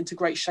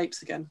great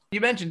shapes again.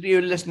 You mentioned you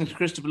were listening to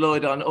Christopher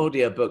Lloyd on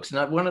audiobooks,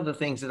 and one of the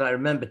things that I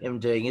remember him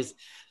doing is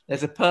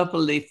there's a purple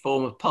leaf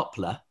form of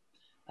poplar,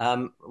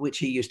 which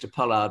he used to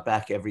pollard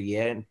back every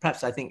year, and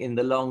perhaps I think in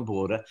the long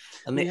border.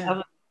 And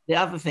the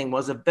other thing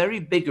was a very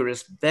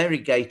vigorous,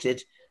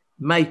 variegated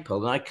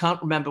maple, and I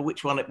can't remember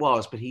which one it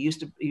was, but he used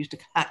to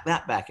hack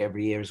that back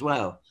every year as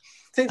well.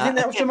 Think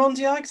that was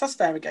Drummondii, because that's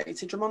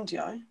variegated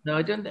Drummondii. No,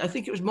 I don't. I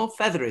think it was more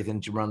feathery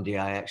than Drummondii,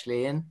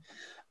 actually. Ian.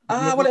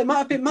 Well, it might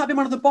have been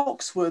one of the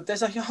boxwood.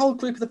 There's a whole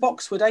group of the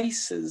boxwood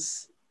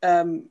aces. I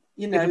don't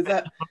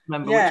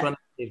remember which one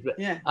it is,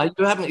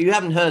 but you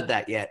haven't heard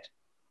that yet.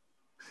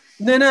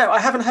 No, I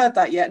haven't heard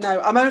that yet. No,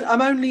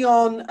 I'm only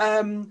on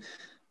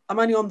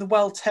the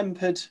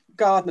Well-Tempered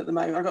garden at the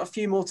moment. I've got a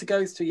few more to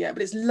go through yet,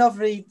 but it's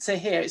lovely to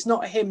hear. It's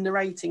not him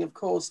narrating, of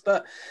course,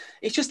 but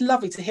it's just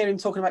lovely to hear him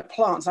talking about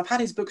plants. I've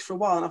had his books for a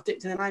while and I've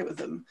dipped in and out with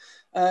them,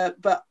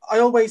 but I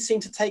always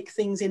seem to take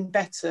things in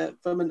better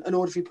from an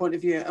auditory point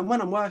of view. And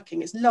when I'm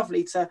working, it's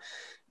lovely to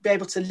be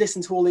able to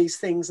listen to all these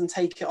things and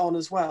take it on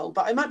as well.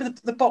 But it might be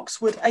the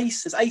boxwood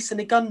aces, Acer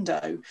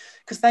negundo,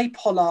 because they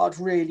pollard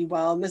really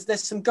well. And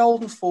there's some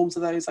golden forms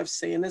of those I've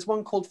seen. There's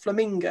one called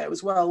flamingo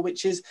as well,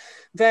 which is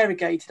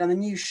variegated, and the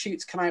new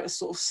shoots come out as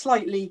sort of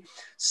slightly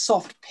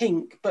soft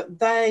pink, but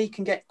they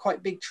can get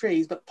quite big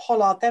trees. But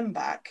pollard them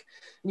back,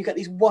 and you get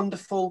these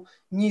wonderful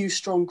new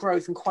strong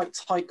growth and quite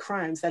tight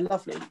crowns. They're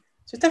lovely.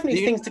 So it's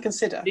definitely things to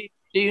consider.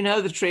 Do you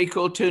know the tree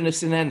called Tuner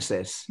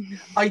sinensis?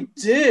 I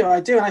do.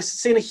 And I've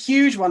seen a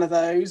huge one of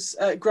those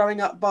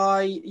growing up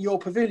by your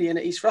pavilion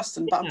at East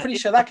Ruston, but I'm pretty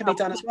sure that can be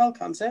done as well,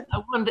 can't it?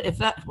 I wonder if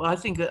that, I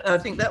think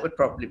that would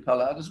probably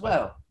pollard as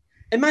well.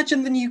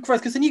 Imagine the new growth,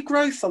 because the new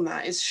growth on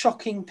that is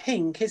shocking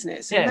pink, isn't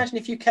it? So imagine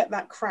if you kept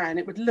that crown,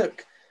 it would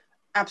look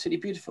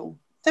absolutely beautiful.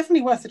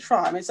 Definitely worth a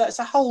try. I mean, it's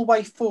a whole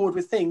way forward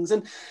with things.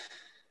 And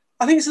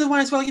I think this is the way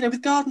as well,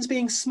 with gardens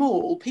being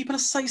small, people are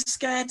so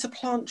scared to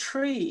plant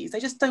trees. They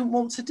just don't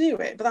want to do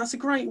it. But that's a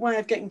great way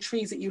of getting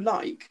trees that you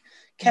like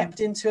kept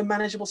into a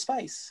manageable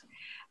space.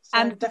 So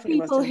and for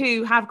definitely people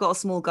who have got a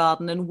small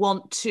garden and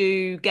want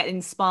to get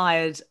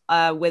inspired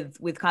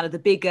with kind of the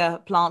bigger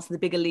plants and the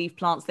bigger leaf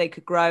plants they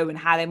could grow and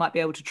how they might be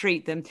able to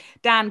treat them,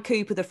 Dan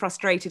Cooper, the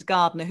Frustrated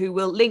Gardener, who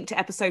will link to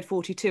episode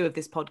 42 of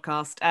this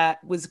podcast,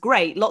 was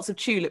great. Lots of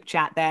tulip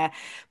chat there.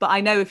 But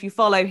I know if you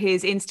follow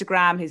his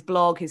Instagram, his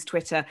blog, his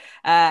Twitter,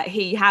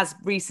 he has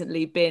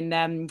recently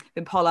been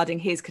pollarding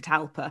his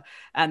catalpa,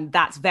 and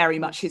that's very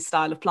much his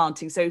style of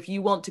planting. So if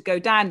you want to go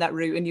down that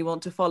route and you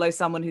want to follow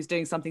someone who's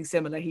doing something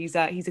similar, he's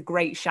a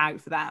great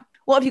shout for that.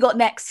 What have you got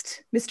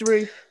next, Mr.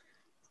 Roof?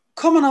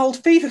 Common old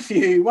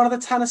feverfew, one of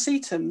the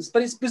Tanasetums,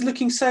 but it was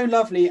looking so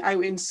lovely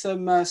out in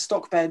some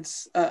stock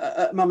beds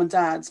at mum and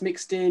dad's,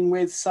 mixed in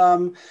with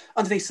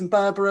underneath some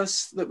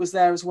Berberis that was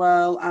there as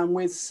well, and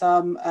with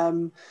some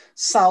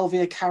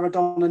Salvia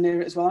caradonna near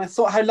it as well. And I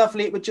thought how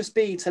lovely it would just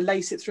be to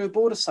lace it through a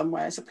border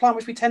somewhere. It's a plant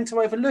which we tend to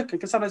overlook and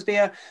can sometimes be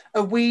a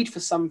weed for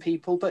some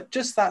people, but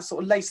just that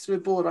sort of lace through a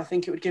border, I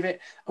think it would give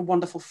it a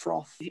wonderful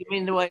froth. You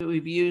mean the way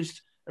we've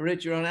used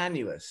Erigeron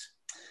annuus?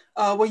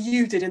 Well,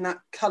 you did in that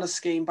colour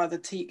scheme by the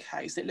teak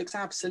house. It looks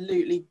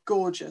absolutely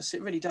gorgeous.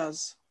 It really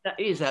does. That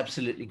is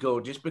absolutely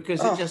gorgeous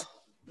because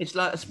it's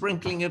like a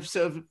sprinkling of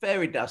sort of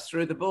fairy dust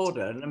through the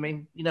border. And I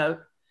mean, you know,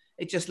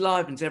 it just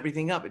livens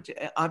everything up.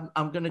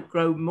 I'm going to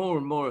grow more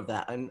and more of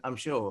that, and I'm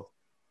sure.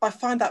 I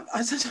find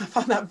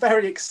that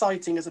very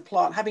exciting as a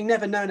plant. Having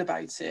never known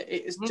about it,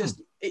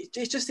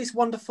 it's just this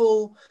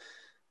wonderful,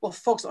 well,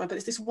 fog's not, but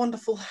it's this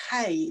wonderful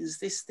haze,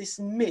 this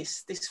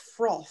mist, this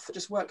froth that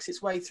just works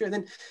its way through. And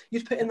then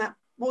you'd put in that,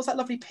 what was that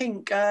lovely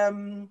pink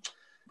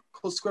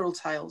called squirrel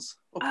tails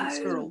or pink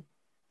squirrel?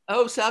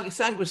 Oh,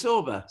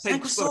 Sanguisorba.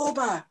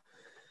 Sanguisorba.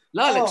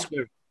 Lilac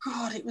squirrel.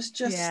 God, it was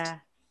just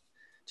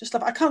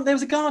lovely. There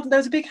was a garden, there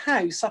was a big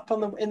house up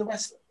in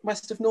the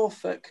west of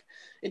Norfolk.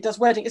 It does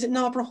wedding. Is it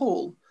Narborough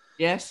Hall?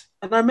 Yes.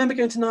 And I remember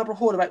going to Narborough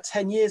Hall about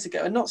 10 years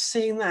ago and not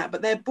seeing that,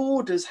 but their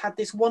borders had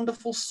this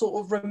wonderful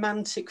sort of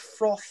romantic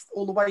froth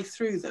all the way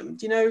through them,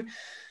 do you know?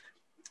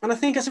 And I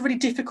think that's a really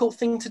difficult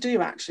thing to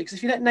do, actually, because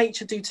if you let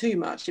nature do too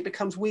much, it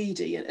becomes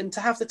weedy. And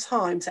to have the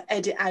time to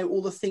edit out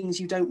all the things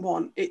you don't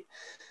want,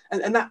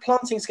 and that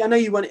planting scheme, I know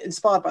you weren't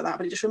inspired by that,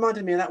 but it just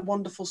reminded me of that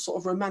wonderful sort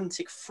of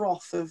romantic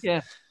froth of...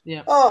 Yeah.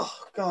 Oh,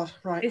 God,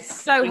 right. It's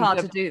so hard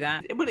to do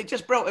that. Well, it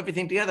just brought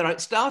everything together. It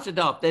started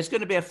off, there's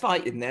going to be a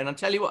fight in there, and I'll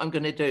tell you what I'm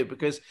going to do,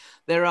 because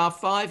there are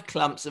 5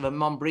 clumps of a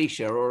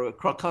Montbretia or a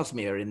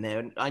Crocosmia in there,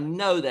 and I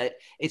know that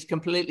it's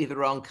completely the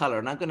wrong colour,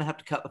 and I'm going to have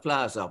to cut the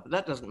flowers off, but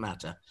that doesn't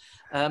matter.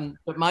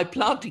 But my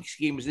planting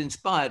scheme was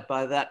inspired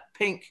by that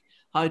pink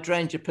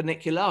Hydrangea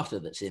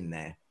paniculata that's in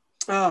there.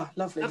 Oh,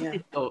 lovely!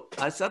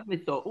 I suddenly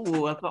thought,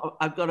 oh,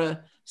 I've got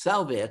a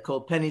salvia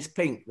called Penny's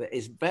Pink that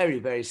is very,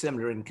 very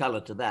similar in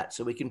colour to that,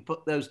 so we can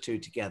put those two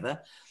together.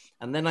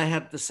 And then I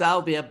had the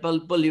Salvia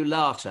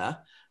bullulata,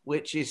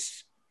 which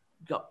is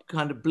got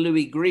kind of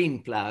bluey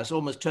green flowers,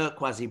 almost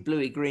turquoisey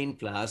bluey green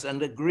flowers,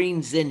 and a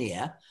green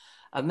zinnia.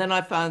 And then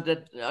I found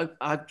that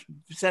I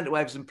sent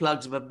away some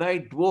plugs of a very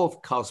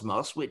dwarf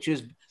cosmos, which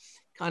is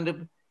kind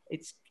of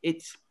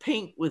it's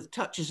pink with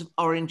touches of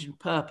orange and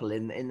purple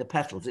in the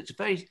petals. It's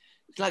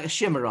like a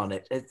shimmer on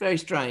it. It's very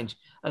strange.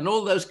 And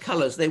all those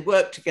colours, they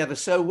work together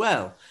so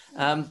well.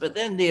 But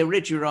then the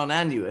Erigeron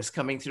annuus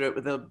coming through it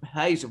with a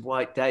haze of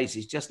white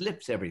daisies just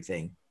lifts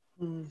everything.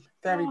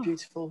 Very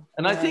beautiful.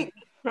 And I think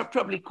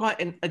probably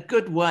quite a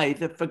good way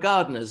that for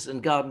gardeners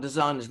and garden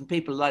designers and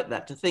people like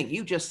that to think.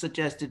 You just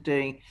suggested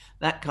doing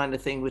that kind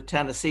of thing with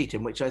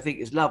Tanacetum, which I think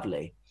is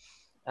lovely.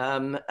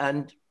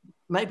 And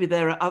maybe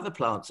there are other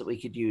plants that we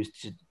could use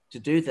to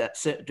do that,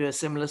 do a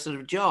similar sort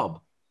of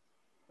job.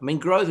 I mean,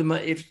 grow them.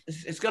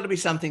 It's got to be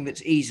something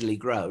that's easily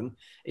grown.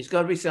 It's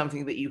got to be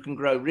something that you can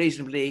grow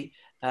reasonably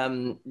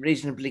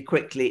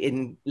quickly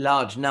in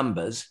large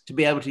numbers to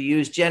be able to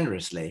use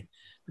generously.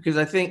 Because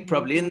I think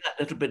probably in that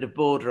little bit of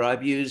border,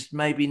 I've used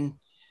maybe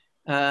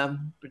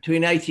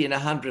between 80 and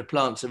 100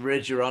 plants of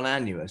Erigeron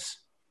annuus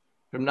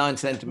from 9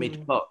 centimetre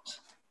pots.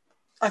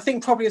 I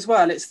think probably as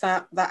well, it's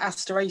that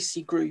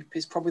Asteraceae group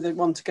is probably the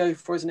one to go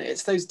for, isn't it?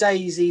 It's those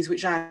daisies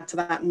which add to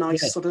that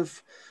nice sort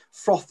of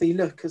frothy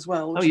look as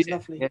well, which is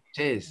lovely. Yeah,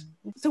 it is.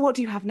 So what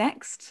do you have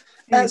next?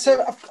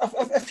 So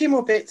a few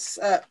more bits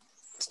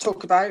to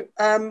talk about.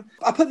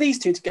 I put these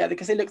two together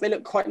because they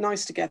look quite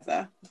nice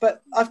together.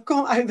 But I've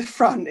got out the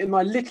front in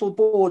my little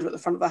border at the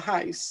front of the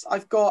house,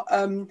 I've got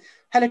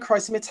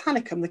Helichrysum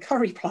italicum, the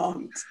curry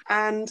plant,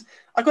 and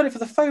I got it for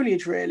the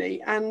foliage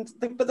really.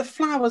 But the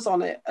flowers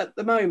on it at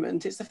the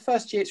moment, it's the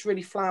first year it's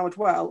really flowered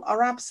well,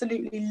 are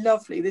absolutely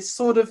lovely. This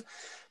sort of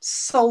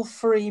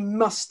sulphury,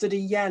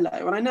 mustardy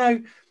yellow, and I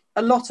know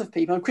a lot of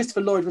people, and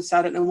Christopher Lloyd would say,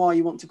 I don't know why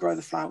you want to grow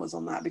the flowers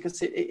on that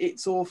because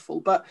it's awful,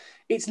 but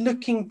it's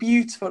looking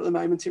beautiful at the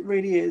moment. It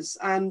really is.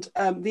 And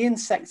the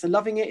insects are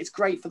loving it. It's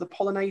great for the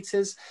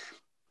pollinators.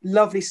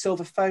 Lovely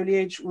silver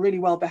foliage, really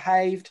well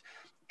behaved,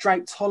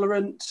 drought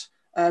tolerant.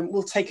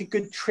 Will take a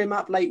good trim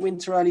up late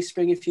winter, early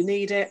spring if you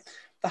need it.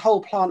 The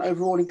whole plant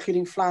overall,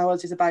 including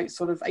flowers, is about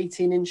sort of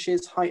 18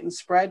 inches height and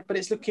spread, but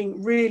it's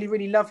looking really,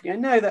 really lovely. I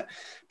know that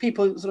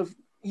people sort of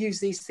use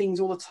these things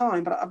all the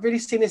time, but I've really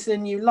seen this in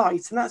a new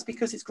light, and that's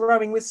because it's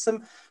growing with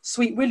some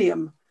Sweet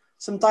William,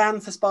 some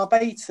Dianthus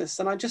barbatus,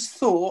 and I just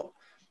thought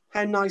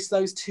how nice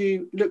those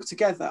two look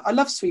together. I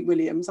love Sweet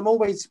Williams. I'm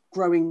always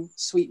growing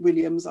Sweet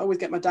Williams. I always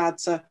get my dad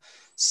to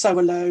sow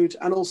a load,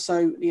 and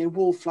also, you know,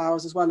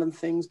 wallflowers as well and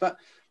things, but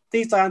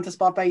these Dianthus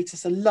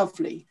barbatus are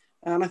lovely.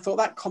 And I thought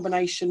that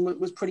combination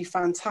was pretty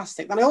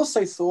fantastic. And I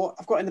also thought,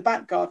 I've got in the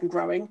back garden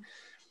growing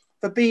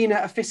Verbena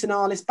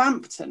officinalis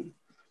Bampton.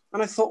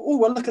 And I thought, oh,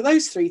 well, look at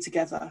those three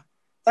together.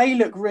 They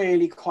look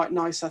really quite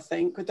nice, I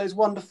think, with those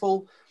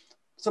wonderful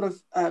sort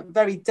of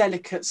very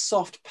delicate,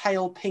 soft,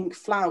 pale pink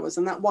flowers,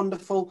 and that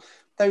wonderful,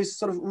 those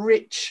sort of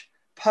rich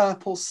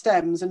purple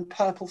stems and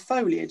purple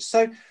foliage.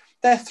 So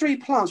there are three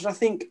plants, which I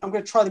think I'm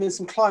going to try them in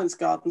some clients'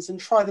 gardens and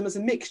try them as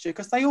a mixture,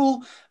 because they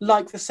all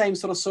like the same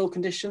sort of soil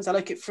conditions. They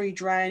like it free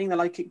draining, they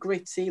like it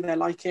gritty, they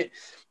like it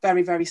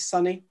very, very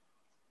sunny.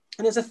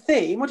 And there's a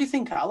theme. What do you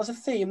think, Al? There's a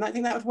theme. I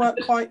think that would work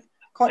quite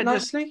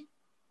nicely.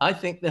 I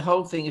think the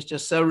whole thing is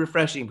just so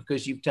refreshing,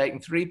 because you've taken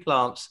three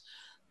plants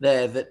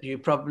there that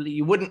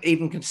you wouldn't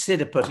even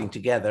consider putting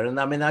together. And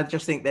I mean, I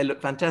just think they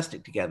look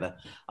fantastic together.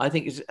 I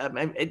think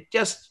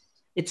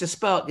it's a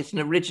spark. It's an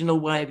original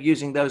way of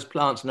using those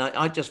plants, and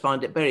I just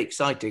find it very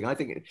exciting. I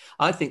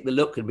think the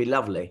look could be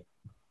lovely.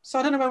 So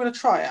I don't know if I'm going to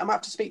try it. I might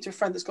have to speak to a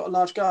friend that's got a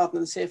large garden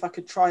and see if I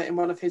could try it in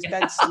one of his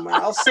beds somewhere.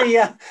 I'll see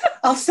how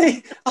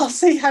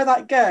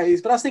that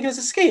goes. But I was thinking, as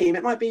a scheme,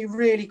 it might be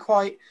really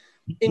quite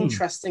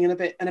interesting and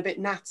a bit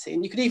natty.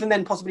 And you could even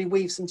then possibly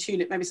weave some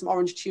maybe some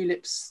orange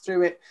tulips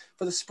through it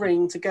for the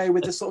spring to go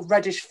with the sort of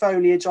reddish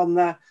foliage on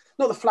the,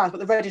 not the flowers, but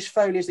the reddish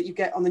foliage that you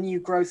get on the new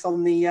growth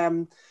on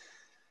the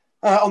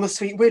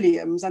Sweet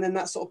Williams, and then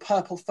that sort of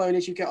purple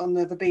foliage you get on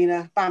the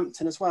Verbena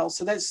Bampton as well.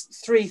 So there's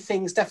three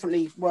things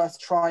definitely worth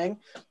trying.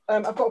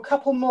 I've got a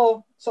couple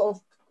more sort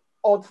of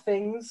odd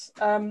things.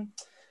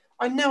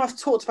 I know I've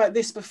talked about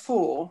this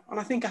before, and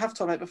I think I have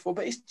talked about it before,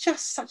 but it's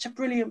just such a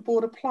brilliant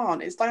border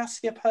plant. It's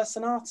Diaspia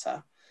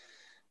personata.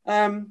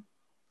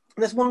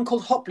 There's one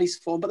called Hopley's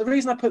form, but the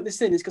reason I put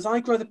this in is because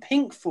I grow the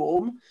pink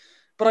form,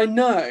 but I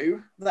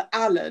know that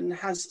Alan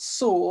has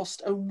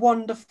sourced a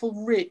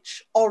wonderful,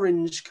 rich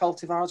orange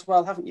cultivar as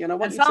well, haven't you? And I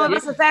want you to tell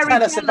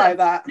us about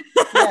that.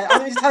 Yeah, I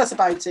want you to tell us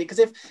about it, because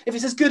if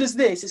it's as good as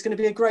this, it's going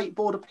to be a great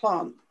border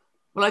plant.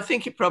 Well, I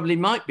think it probably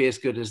might be as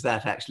good as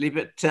that, actually.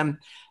 But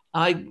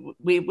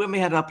when we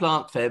had our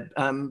plant fair,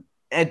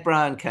 Ed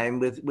Brown came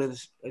with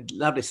a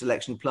lovely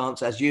selection of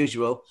plants as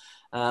usual,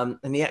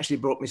 and he actually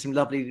brought me some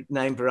lovely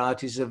name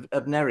varieties of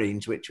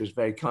nerines, which was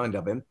very kind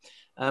of him.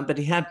 But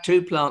he had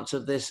two plants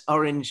of this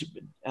orange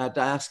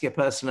Diaspia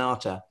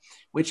personata,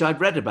 which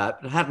I'd read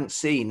about but hadn't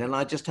seen, and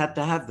I just had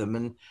to have them.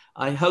 And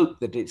I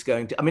hope that it's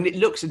going to, I mean, it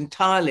looks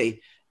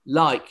entirely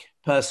like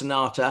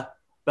personata,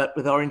 but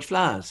with orange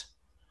flowers.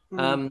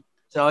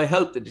 So I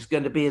hope that it's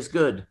going to be as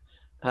good.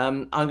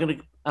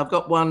 I've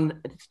got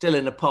one still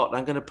in a pot.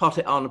 I'm going to pot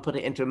it on and put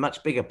it into a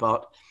much bigger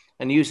pot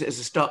and use it as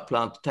a stock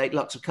plant to take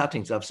lots of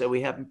cuttings of, so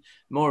we have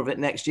more of it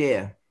next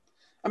year.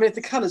 I mean, if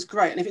the colour's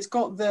great, and if it's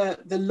got the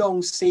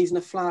long season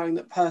of flowering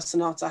that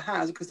personata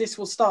has, because this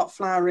will start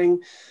flowering,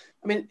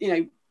 I mean, you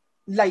know,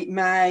 late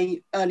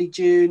May, early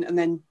June, and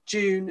then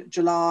June,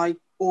 July,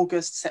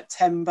 August,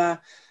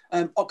 September,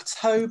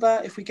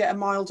 October, if we get a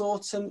mild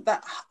autumn,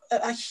 that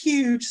a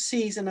huge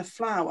season of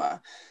flower.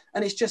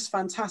 And it's just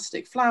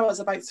fantastic. Flowers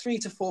about 3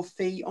 to 4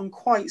 feet on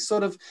quite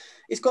sort of,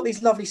 it's got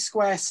these lovely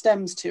square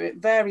stems to it,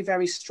 very,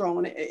 very strong.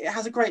 And it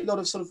has a great lot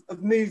of sort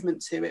of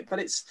movement to it, but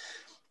it's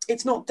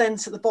not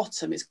dense at the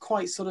bottom. It's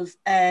quite sort of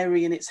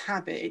airy in its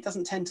habit. It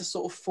doesn't tend to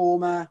sort of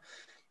form a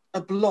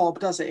blob,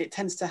 does it? It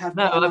tends to have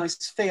a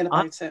nice feel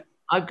about it.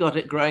 I've got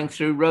it growing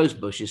through rose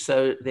bushes.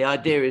 So the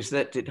idea is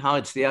that it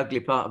hides the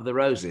ugly part of the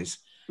roses.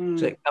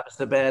 So it covers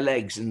the bare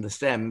legs and the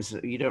stems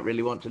that you don't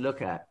really want to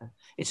look at.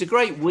 It's a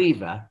great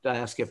weaver,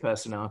 Diaspia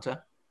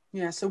personata.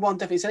 Yeah, so one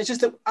definitely. So it's just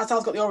that as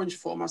I've got the orange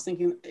form, I was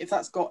thinking if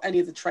that's got any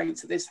of the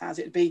traits that this has,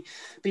 it'd be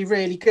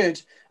really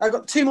good. I've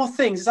got two more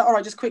things. Is that all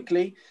right? Just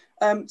quickly.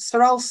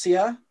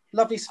 Spheralcia,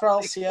 lovely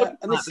Spheralcia.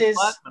 And this is...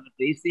 One of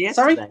these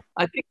yesterday. Sorry?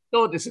 I think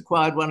Thordis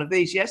acquired one of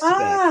these yesterday.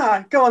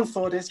 Ah, go on,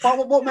 Thordis.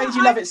 What made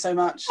you love it so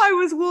much? I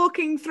was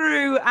walking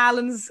through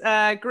Alan's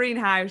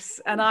greenhouse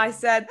and I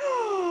said...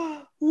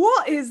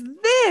 what is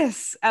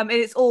this?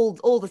 It's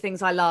all the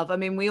things I love. I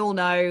mean, we all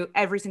know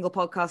every single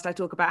podcast I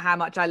talk about how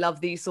much I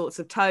love these sorts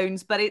of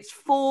tones, but its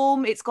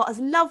form, it's got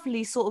a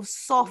lovely sort of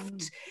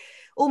soft,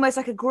 almost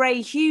like a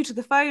grey hue to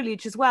the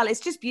foliage as well. It's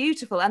just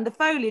beautiful. And the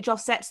foliage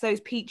offsets those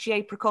peachy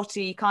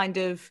apricot-y kind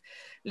of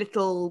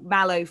little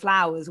mallow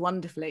flowers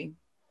wonderfully.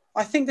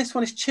 I think this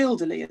one is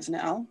Childerley, isn't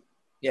it, Al?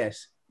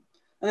 Yes.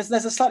 And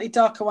there's a slightly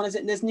darker one,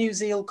 there's New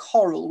Zealand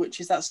Coral, which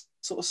is that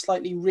sort of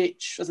slightly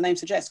rich, as the name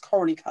suggests,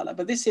 corally colour.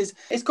 But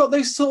it's got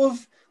those sort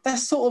of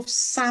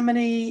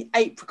salmony,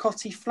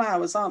 apricot-y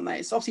flowers, aren't they?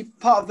 It's obviously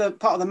part of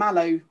the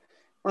mallow,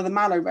 one of the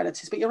mallow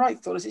relatives. But you're right,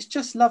 Thordis, it's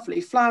just lovely,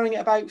 flowering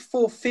at about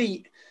 4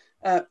 feet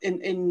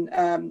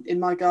in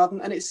my garden,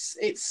 and it's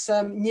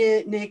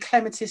near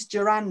Clematis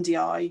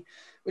durandii,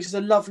 which is a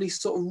lovely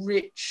sort of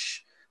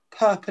rich,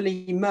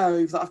 purpley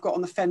mauve that I've got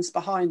on the fence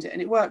behind it,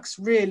 and it works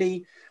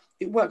really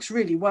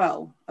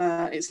well.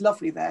 It's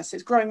lovely there, so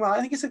it's growing well.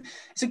 I think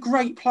it's a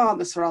great plant,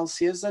 the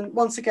Ceralcias, and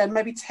once again,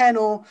 maybe 10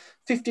 or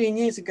 15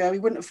 years ago, we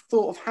wouldn't have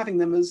thought of having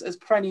them as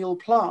perennial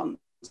plants.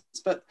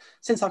 But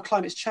since our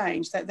climate's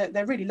changed,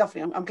 they're really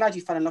lovely. I'm glad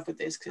you fell in love with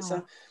this, because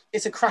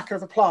it's a cracker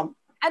of a plant.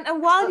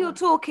 And while you're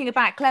talking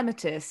about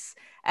clematis,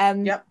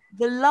 the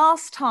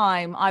last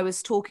time I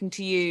was talking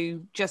to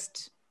you,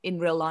 just in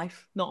real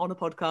life, not on a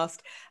podcast,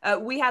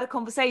 we had a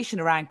conversation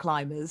around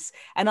climbers,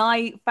 and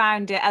I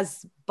found it,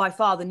 as by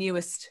far the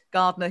newest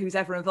gardener who's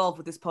ever involved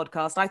with this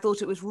podcast, I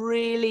thought it was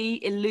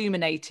really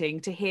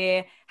illuminating to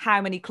hear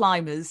how many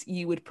climbers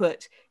you would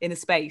put in a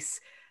space.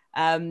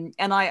 And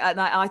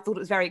I thought it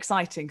was very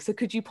exciting. So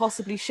could you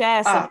possibly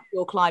share some of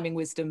your climbing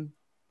wisdom?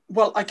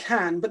 Well, I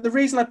can, but the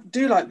reason I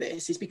do like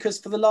this is because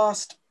for the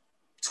last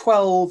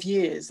 12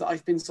 years that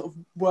I've been sort of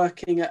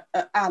working at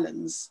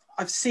Allen's,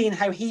 I've seen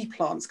how he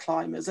plants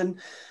climbers, and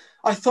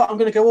I thought, I'm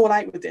going to go all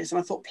out with this, and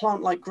I thought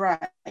plant like grey,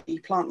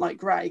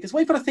 because what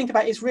you've got to think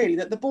about is really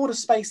that the border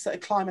space that a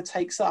climber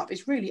takes up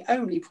is really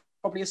only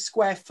probably a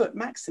square foot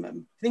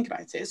maximum. Think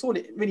about it, it's all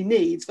it really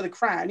needs for the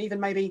crown, even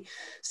maybe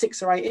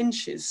 6 or 8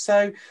 inches.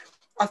 So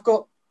I've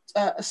got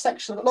a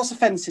section, I've got lots of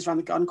fences around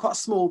the garden, quite a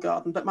small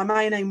garden, but my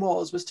main aim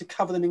was to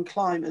cover them in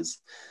climbers.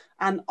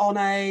 And on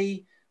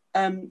a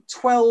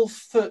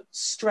 12-foot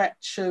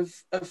stretch of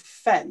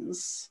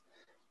fence,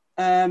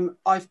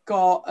 I've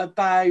got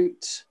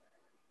about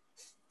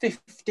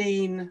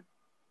 15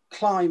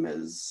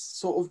 climbers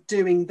sort of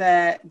doing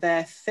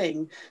their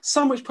thing,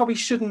 some which probably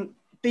shouldn't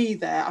be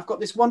there. I've got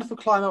this wonderful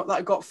climber that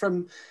I got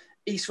from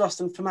East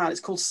Ruston Famal. It's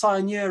called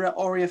Cyanura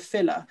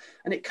aureophila,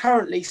 and it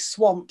currently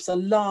swamps a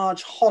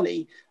large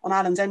holly on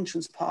Allen's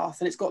entrance path,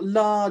 and it's got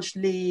large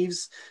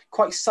leaves,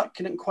 quite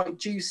succulent, quite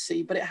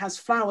juicy, but it has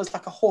flowers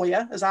like a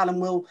Hoya, as Allen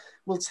will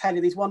tell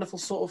you, these wonderful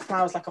sort of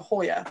flowers like a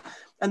Hoya,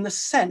 and the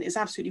scent is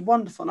absolutely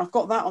wonderful. And I've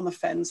got that on the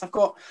fence. I've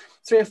got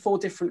 3 or 4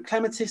 different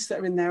clematis that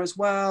are in there as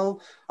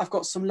well. I've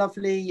got some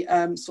lovely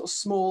sort of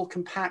small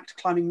compact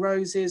climbing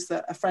roses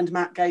that a friend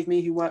Matt gave me,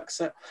 who works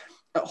at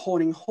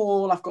Horning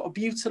Hall. I've got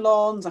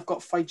Abutilons, I've got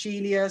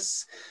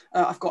Phygelius,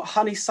 I've got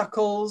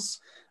honeysuckles,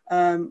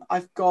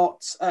 I've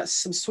got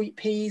some sweet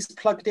peas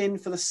plugged in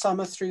for the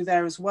summer through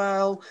there as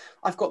well.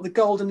 I've got the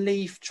golden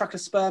leaf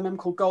Trachlospermum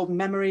called Golden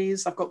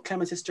Memories. I've got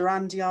Clematis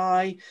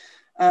durandii.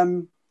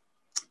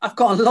 I've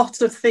got a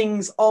lot of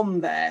things on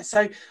there.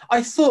 So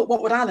I thought,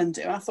 what would Allen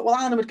do? And I thought, well,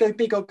 Allen would go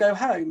big or go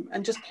home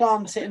and just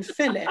plant it and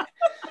fill it.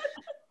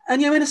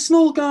 And, in a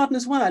small garden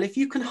as well, if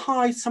you can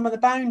hide some of the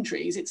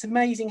boundaries, it's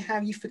amazing how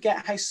you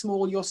forget how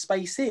small your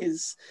space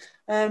is.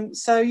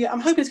 So, I'm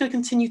hoping it's going to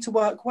continue to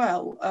work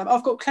well.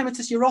 I've got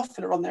Clematis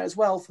Europhila on there as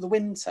well for the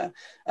winter.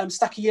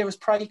 Stachyurus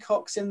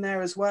praecox in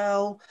there as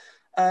well.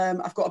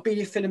 I've got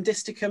Abeliophyllum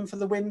disticum for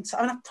the winter.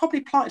 I mean, I've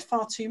probably planted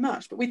far too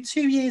much, but we're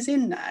 2 years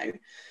in now,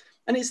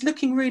 and it's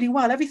looking really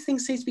well. Everything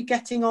seems to be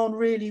getting on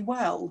really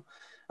well.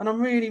 And I'm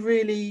really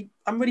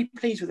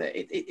pleased with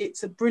it.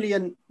 It's a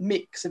brilliant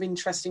mix of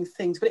interesting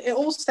things, but it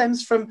all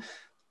stems from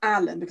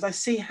Allen, because I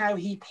see how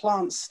he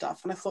plants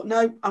stuff. And I thought,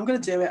 no, I'm going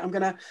to do it. I'm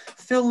going to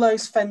fill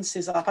those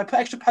fences up. I put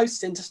extra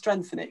posts in to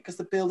strengthen it because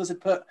the builders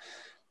had put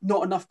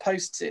not enough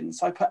posts in.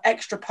 So I put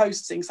extra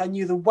posts in because I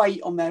knew the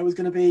weight on there was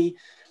going to be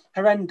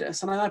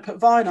horrendous. And then I put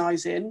vine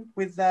eyes in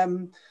with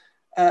on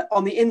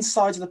the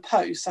inside of the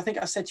posts. I think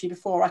I said to you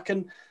before,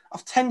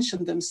 I've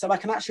tensioned them so I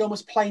can actually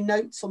almost play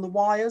notes on the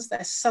wires.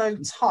 They're so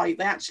tight,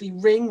 they actually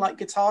ring like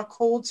guitar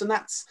chords, and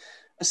that's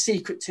a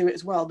secret to it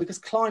as well, because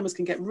climbers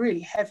can get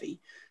really heavy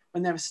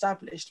when they're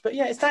established. But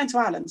yeah, it's down to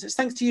Allen's. It's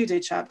thanks to you, dear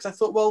chap, because I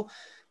thought, well,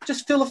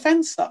 just fill the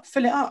fence up,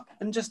 fill it up,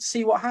 and just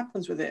see what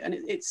happens with it. And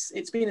it's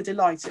been a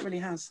delight. It really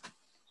has.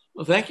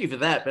 Well, thank you for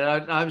that.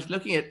 But I was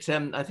looking at,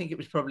 I think it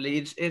was probably,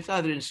 it's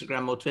either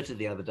Instagram or Twitter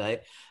the other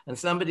day, and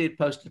somebody had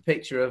posted a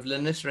picture of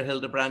Lonicera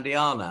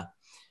hildebrandiana.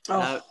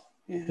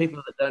 Yeah.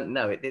 People that don't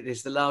know it, it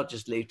is the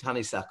largest leaved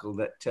honeysuckle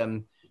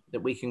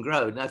that we can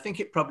grow. And I think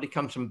it probably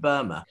comes from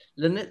Burma.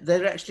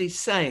 They're actually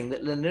saying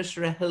that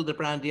Lonicera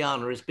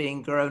hildebrandiana is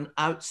being grown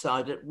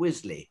outside at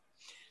Wisley.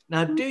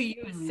 Now, do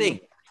you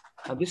think,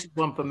 and this is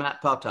one for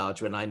Matt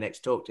Pottage when I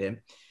next talk to him,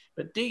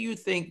 but do you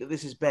think that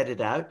this is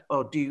bedded out,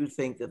 or do you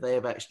think that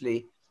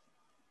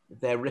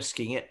they're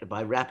risking it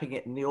by wrapping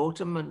it in the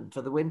autumn and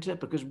for the winter?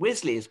 Because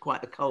Wisley is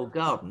quite a cold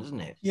garden,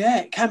 isn't it? Yeah,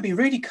 it can be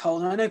really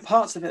cold. And I know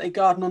parts of it, they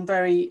garden on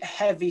very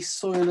heavy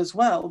soil as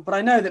well. But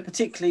I know that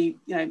particularly,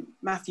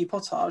 Matthew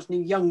Pottage,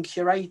 new young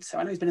curator,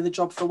 I know he's been in the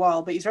job for a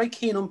while, but he's very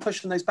keen on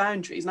pushing those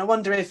boundaries. And I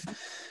wonder if,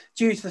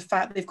 due to the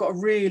fact they've got a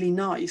really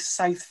nice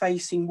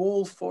south-facing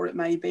wall for it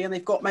maybe, and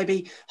they've got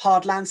maybe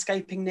hard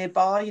landscaping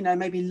nearby,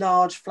 maybe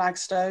large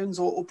flagstones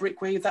or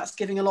brickweed, that's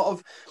giving a lot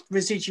of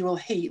residual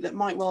heat that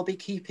might well be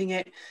keeping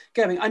it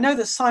going. I know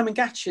that Simon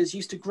Gatchers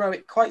used to grow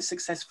it quite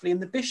successfully in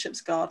the Bishop's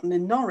Garden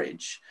in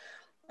Norwich,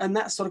 and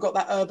that's sort of got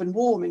that urban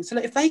warming. So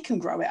if they can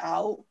grow it,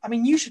 Al, I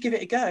mean, you should give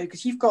it a go,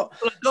 because you've got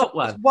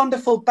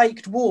wonderful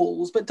baked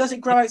walls, but does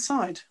it grow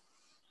outside?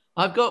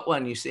 I've got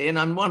one, you see, and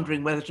I'm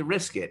wondering whether to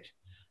risk it.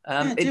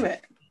 Do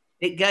it.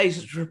 it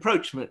gazes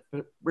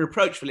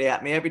reproachfully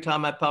at me every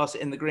time I pass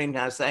it in the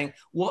greenhouse, saying,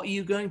 "What are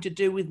you going to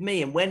do with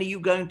me, and when are you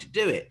going to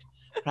do it?"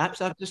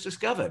 Perhaps I've just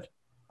discovered.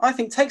 I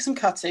think take some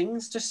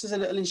cuttings just as a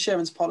little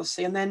insurance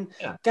policy, and then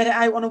get it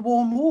out on a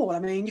warm wall. I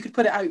mean, you could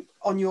put it out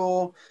on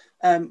your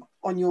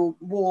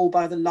wall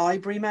by the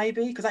library,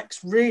 maybe, because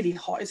that's really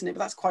hot, isn't it? But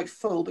that's quite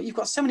full. But you've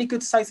got so many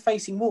good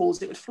south-facing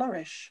walls, it would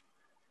flourish.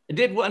 I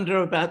did wonder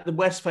about the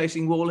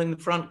west-facing wall in the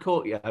front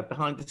courtyard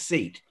behind the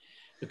seat,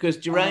 because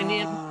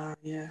geranium.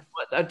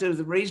 What I do,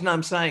 the reason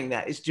I'm saying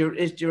that is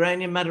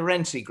geranium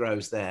madurense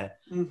grows there,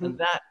 and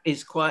that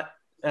is quite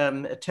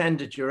a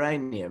tender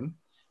geranium.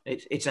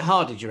 It's a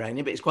harder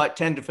geranium, but it's quite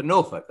tender for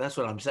Norfolk. That's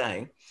what I'm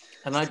saying.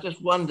 And I just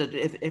wondered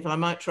if I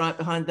might try it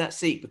behind that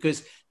seat,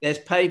 because there's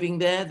paving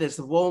there, there's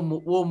the warm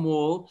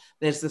wall,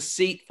 there's the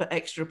seat for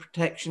extra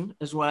protection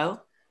as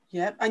well.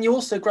 Yeah, and you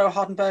also grow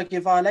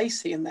Hardenbergia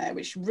violacea in there,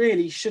 which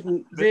really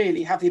shouldn't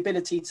really have the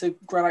ability to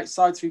grow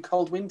outside through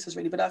cold winters,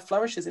 really, but that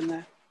flourishes in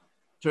there.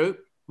 True.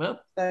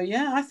 Well, so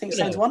yeah, I think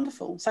sounds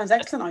wonderful. Sounds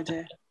excellent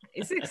idea.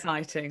 It's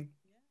exciting.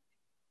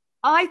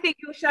 I think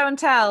your show and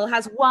tell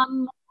has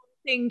one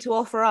thing to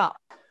offer up.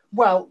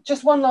 Well,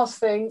 just one last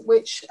thing,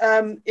 which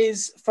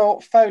is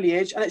for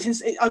foliage, and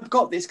I've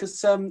got this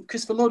because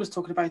Christopher Lloyd was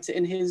talking about it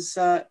in his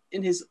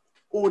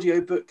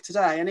audio book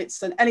today, and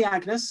it's an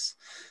Elaeagnus,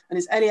 and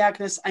it's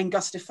Elaeagnus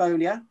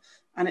angustifolia,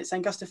 and it's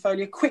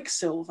Angustifolia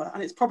quicksilver,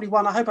 and it's probably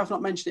one, I hope I've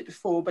not mentioned it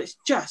before, but it's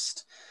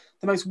just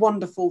the most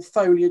wonderful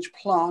foliage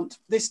plant.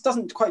 This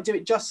doesn't quite do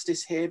it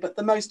justice here, but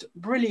the most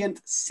brilliant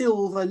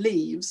silver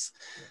leaves,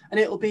 and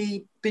it'll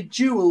be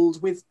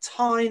bejeweled with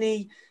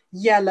tiny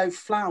yellow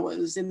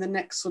flowers in the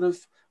next sort of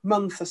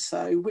month or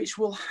so, which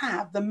will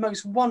have the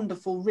most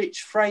wonderful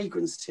rich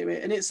fragrance to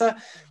it. And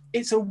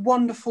it's a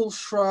wonderful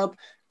shrub,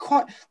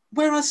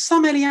 whereas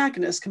some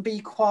Elaeagnus can be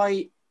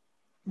quite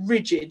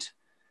rigid.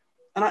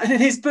 And in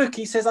his book,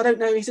 he says, I don't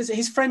know, he says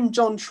his friend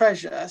John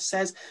Treasure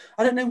says,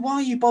 I don't know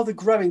why you bother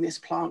growing this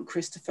plant,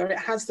 Christopher. It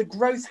has the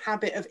growth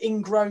habit of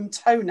ingrown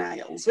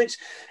toenails, which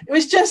it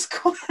was just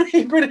quite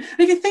brilliant. And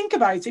if you think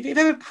about it, if you've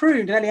ever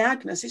pruned an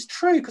Elaeagnus, it's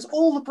true, because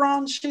all the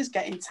branches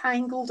get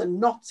entangled and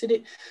knotted.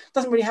 It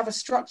doesn't really have a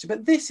structure,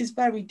 but this is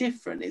very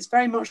different. It's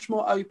very much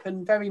more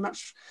open, very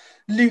much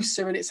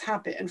looser in its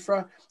habit. And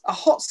for a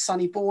hot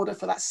sunny border,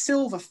 for that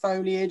silver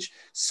foliage,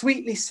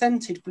 sweetly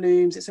scented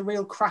blooms, it's a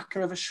real cracker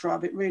of a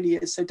shrub. It really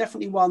is. So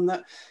definitely one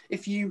that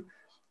if you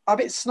are a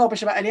bit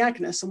snobbish about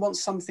Elaeagnus and want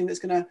something that's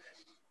going to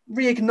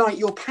reignite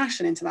your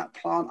passion into that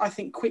plant, I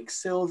think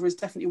quicksilver is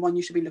definitely one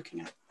you should be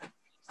looking at.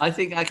 I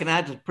think I can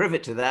add a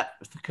privet to that,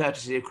 for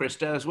courtesy of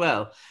Christo as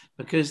well,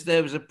 because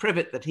there was a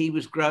privet that he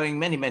was growing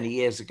many, many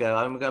years ago.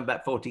 I'm going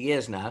back 40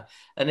 years now,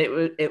 and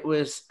it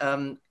was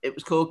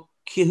called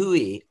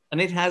Kihui, and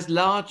it has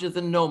larger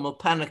than normal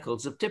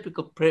panicles of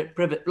typical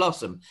privet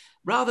blossom,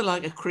 rather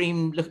like it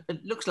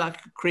looks like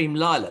a cream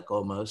lilac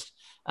almost,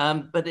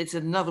 but it's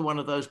another one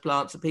of those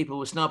plants that people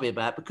were snobby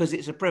about because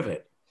it's a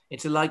privet.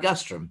 It's a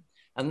ligustrum,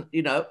 and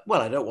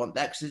I don't want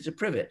that because it's a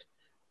privet.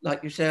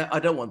 Like you say, I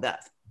don't want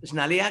that. It's an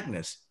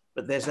Elaeagnus,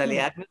 but there's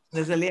Elaeagnus, and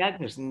there's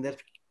Elaeagnus, and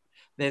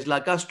there's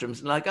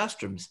ligustrums and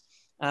ligustrums.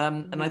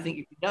 And I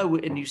think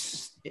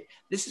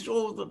this is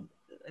all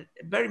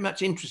very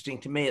much interesting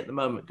to me at the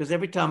moment, because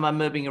every time I'm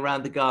moving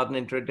around the garden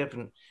into a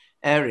different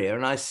area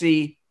and I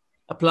see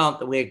a plant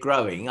that we're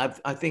growing,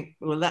 I think,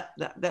 well,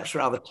 that's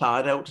rather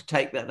tired. I ought to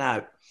take that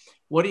out.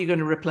 What are you going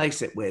to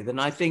replace it with? And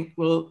I think,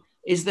 well,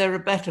 is there a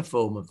better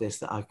form of this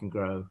that I can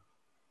grow?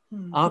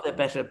 Are there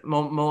better,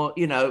 more,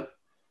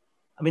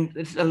 I mean,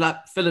 it's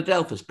like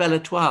Philadelphus, Belle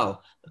Étoile,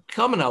 a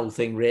common old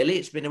thing, really.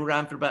 It's been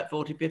around for about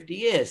 40, 50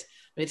 years.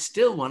 But it's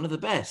still one of the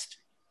best.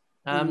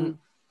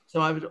 So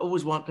I would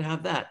always want to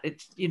have that.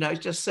 It's, it's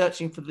just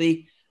searching for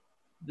the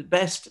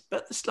best,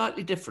 but the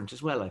slightly different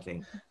as well, I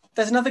think.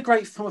 There's another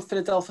great form of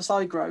Philadelphus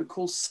I grow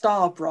called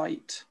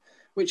Starbright,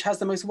 which has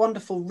the most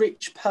wonderful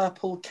rich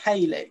purple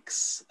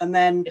calyx and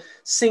then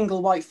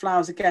single white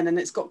flowers again. And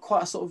it's got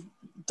quite a sort of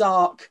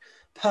dark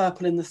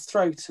purple in the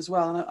throat as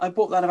well, and I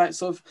bought that about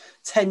sort of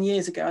 10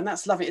 years ago, and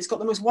that's lovely. It's got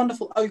the most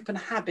wonderful open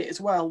habit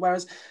as well,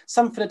 whereas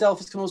some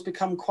Philadelphus can always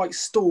become quite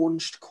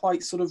staunched,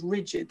 quite sort of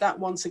rigid. That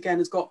once again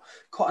has got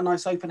quite a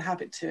nice open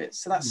habit to it.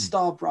 So that's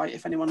Starbright,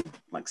 if anyone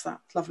likes that.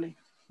 It's lovely.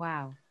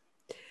 Wow.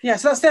 Yeah,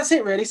 so that's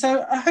it really.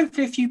 So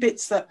hopefully a few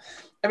bits that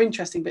are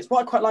interesting bits.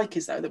 What I quite like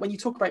is though that when you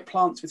talk about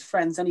plants with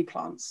friends, any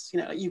plants,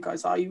 like you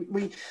guys are,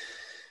 we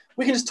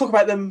can just talk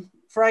about them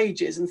for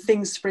ages, and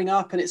things spring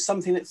up, and it's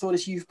something that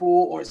Thordis you've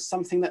bought, or it's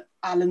something that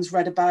Alan's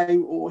read about,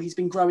 or he's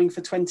been growing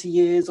for 20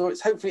 years, or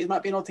hopefully it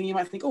might be an odd thing you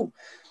might think, oh,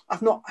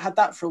 I've not had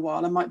that for a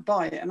while, I might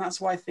buy it. And that's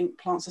why I think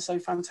plants are so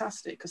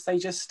fantastic, because they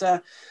just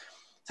sounds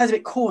a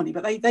bit corny,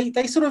 but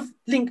they sort of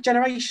link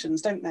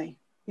generations, don't they?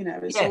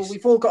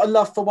 We've all got a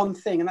love for one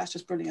thing, and that's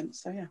just brilliant.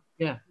 So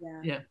yeah.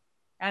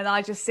 And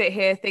I just sit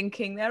here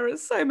thinking there are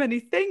so many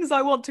things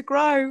I want to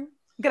grow. I'm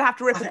gonna have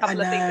to rip a couple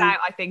of things out,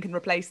 I think, and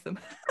replace them.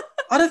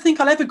 I don't think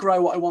I'll ever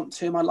grow what I want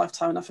to in my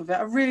lifetime enough of it.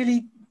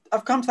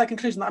 I've come to that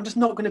conclusion that I'm just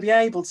not going to be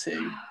able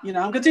to. You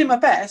know, I'm going to do my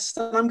best,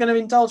 and I'm going to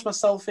indulge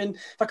myself in,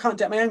 if I can't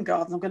do it in my own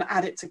garden, I'm going to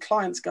add it to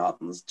clients'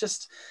 gardens.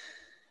 Just,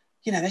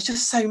 you know, there's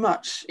just so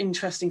much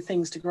interesting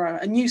things to grow,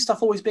 and new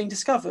stuff always being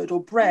discovered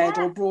or bred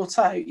or brought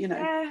out, you know.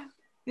 Yeah.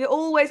 You're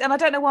always, and I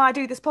don't know why I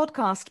do this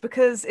podcast,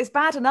 because it's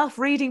bad enough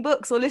reading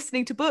books or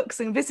listening to books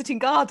and visiting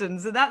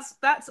gardens, and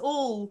that's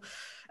all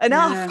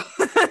enough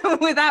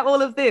without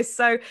all of this.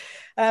 So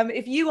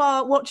if you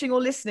are watching or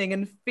listening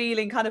and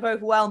feeling kind of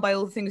overwhelmed by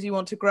all the things you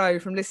want to grow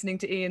from listening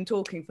to Ian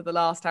talking for the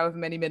last however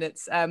many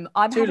minutes, I'm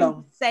having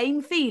the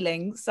same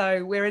feeling,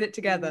 so we're in it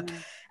together.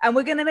 And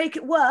we're going to make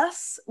it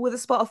worse with a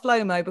spot of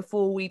Flomo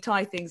before we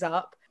tie things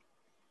up.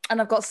 And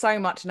I've got so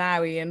much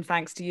now, Ian,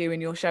 thanks to you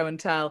and your show and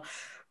tell.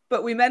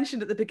 But we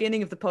mentioned at the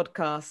beginning of the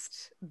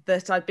podcast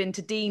that I've been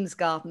to Dean's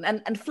garden,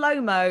 and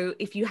Flomo,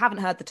 if you haven't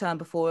heard the term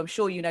before, I'm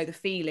sure you know the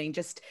feeling,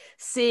 just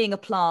seeing a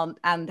plant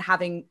and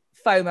having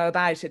FOMO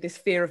about it, this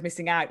fear of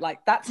missing out,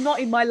 like that's not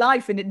in my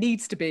life and it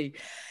needs to be.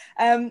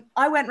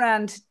 I went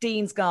round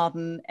Dean's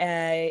garden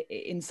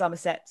in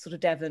Somerset, sort of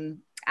Devon,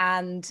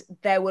 and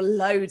there were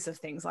loads of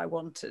things I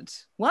wanted.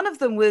 One of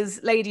them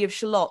was Lady of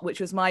Shalott, which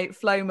was my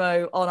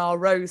Flomo on our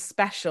Rose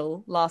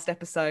special last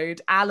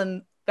episode.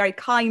 Alan very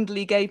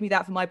kindly gave me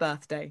that for my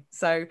birthday.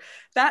 So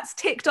that's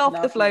ticked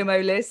off the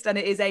Flomo list, and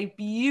it is a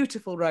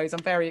beautiful rose.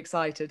 I'm very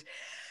excited.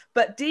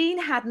 But Dean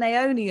had an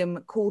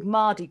Aeonium called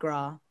Mardi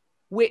Gras,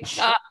 which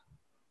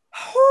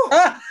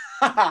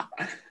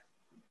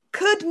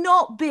could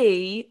not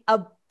be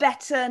a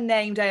better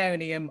named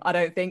Aeonium, I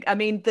don't think. I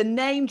mean, the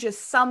name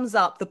just sums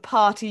up the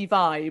party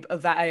vibe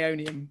of that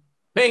Aeonium.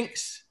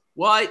 Pinks,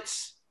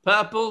 whites,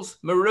 purples,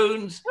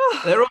 maroons,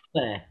 they're all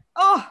there.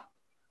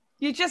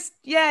 You just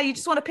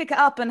want to pick it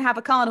up and have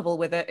a carnival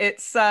with it.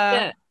 It's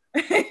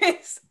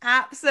it's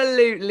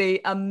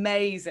absolutely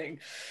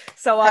amazing.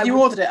 So have you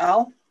ordered it,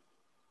 Al?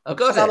 I've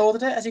got it. Al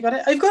ordered it. Has he got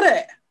it? Oh, you've got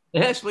it.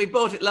 Yes, we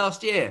bought it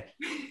last year.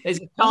 It's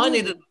a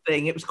tiny little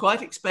thing. It was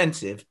quite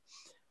expensive,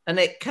 and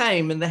it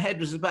came, and the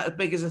head was about as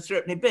big as a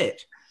threepenny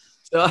bit.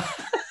 So,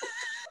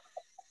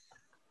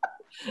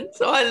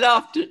 so I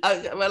laughed.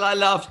 I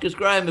laughed because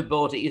Graham had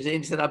bought it. You see,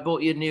 and he said, "I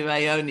bought you a new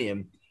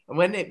Aeonium." And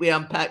when we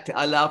unpacked it,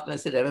 I laughed and I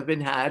said, "Ever been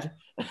had?"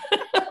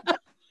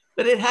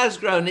 But it has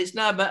grown. It's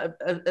now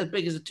about as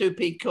big as a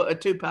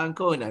 £2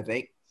 coin, I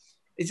think.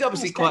 It's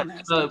obviously quite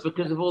slow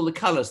because of all the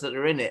colours that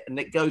are in it. And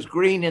it goes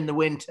green in the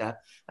winter.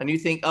 And you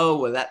think, oh,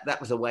 well, that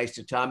was a waste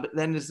of time. But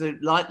then as the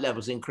light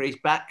levels increase,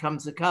 back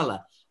comes the colour.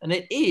 And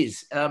it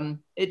is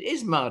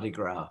Mardi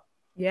Gras.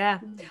 Yeah.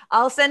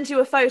 I'll send you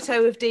a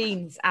photo of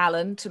Dean's,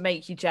 Alan, to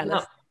make you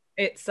jealous. No.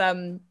 It's,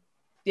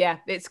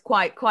 it's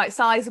quite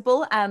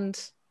sizable and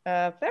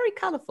very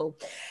colourful.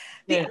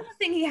 The other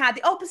thing he had,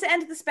 the opposite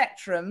end of the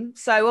spectrum,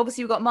 so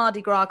obviously you've got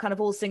Mardi Gras kind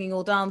of all singing,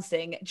 all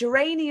dancing,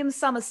 Geranium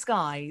Summer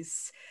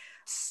Skies,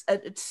 a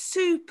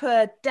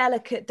super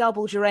delicate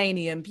double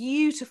geranium,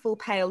 beautiful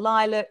pale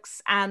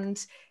lilacs,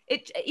 and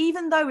it,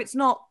 even though it's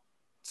not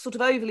sort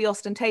of overly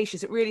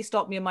ostentatious, it really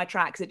stopped me in my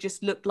tracks. It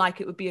just looked like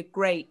it would be a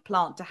great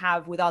plant to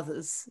have with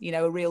others, you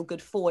know, a real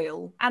good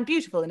foil and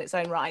beautiful in its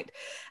own right.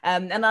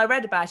 And I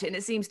read about it and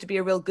it seems to be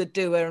a real good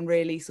doer and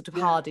really sort of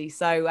hardy.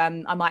 So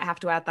I might have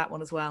to add that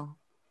one as well.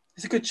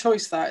 It's a good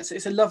choice, that.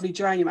 It's a lovely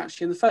geranium,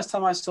 actually. And the first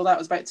time I saw that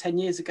was about 10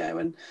 years ago.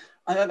 And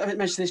I haven't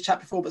mentioned this chap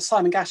before, but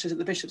Simon Gashers at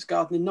the Bishop's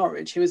Garden in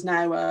Norwich, who is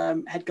now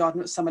head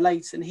gardener at Summer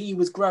Leighton, he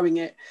was growing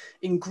it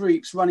in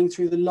groups running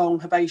through the long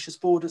herbaceous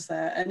borders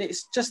there. And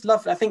it's just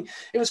lovely. I think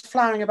it was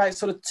flowering about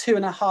sort of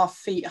 2.5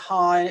 feet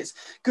high, and it's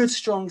good,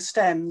 strong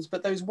stems,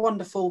 but those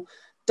wonderful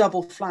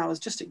double flowers,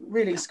 just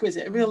really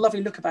exquisite. A real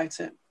lovely look about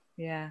it.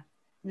 Yeah.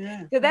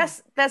 Yeah.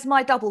 So there's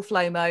my double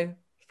Flomo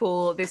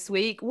for this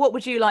week. What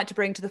would you like to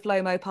bring to the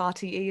Flomo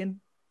party,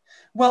 Ian?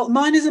 Well,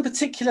 mine isn't a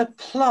particular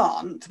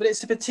plant, but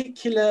it's a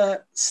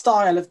particular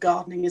style of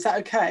gardening. Is that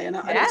okay? And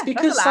it's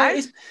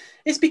because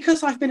it's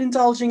because I've been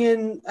indulging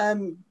in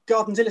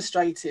Gardens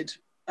Illustrated.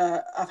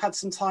 I've had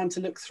some time to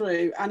look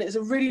through, and it's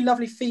a really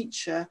lovely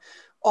feature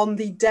on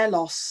the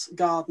Delos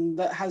garden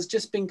that has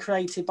just been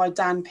created by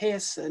Dan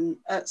Pearson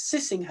at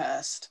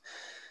Sissinghurst.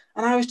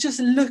 And I was just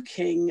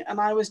looking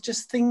and I was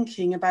just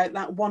thinking about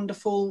that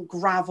wonderful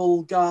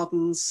gravel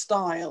garden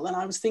style. And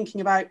I was thinking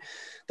about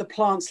the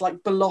plants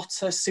like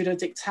Bolotta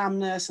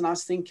pseudodictamnus, and I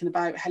was thinking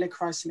about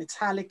Helichrysum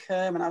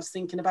italicum, and I was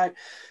thinking about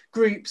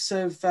groups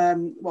of,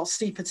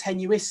 Stipa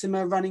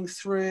tenuissima running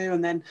through,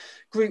 and then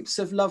groups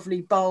of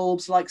lovely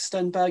bulbs like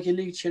Sternbergia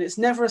luteum. It's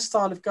never a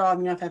style of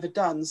gardening I've ever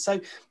done. So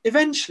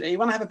eventually,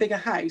 when I have a bigger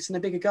house and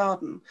a bigger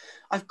garden,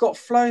 I've got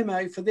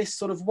Flomo for this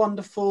sort of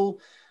wonderful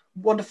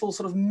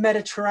sort of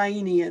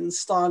Mediterranean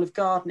style of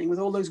gardening with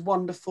all those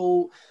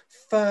wonderful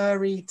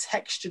furry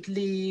textured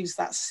leaves,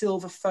 that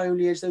silver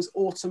foliage, those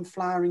autumn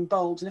flowering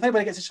bulbs. And if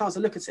anybody gets a chance to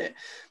look at it,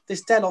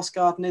 this Delos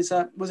garden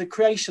was a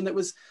creation that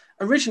was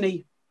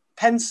originally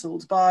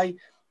penciled by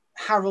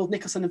Harold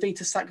Nicholson and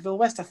Vita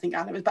Sackville-West, I think,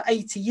 Alan. It was about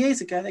 80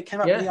 years ago they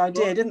came up with the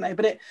idea, didn't they?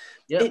 But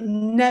it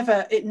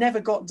never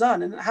got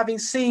done. And having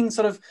seen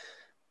sort of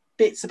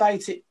bits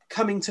about it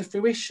coming to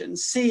fruition,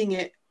 seeing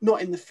it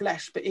not in the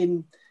flesh but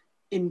in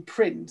in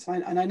print.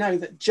 And I know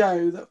that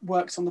Joe, that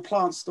works on the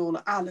plant stall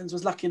at Allen's,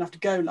 was lucky enough to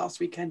go last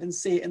weekend and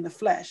see it in the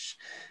flesh.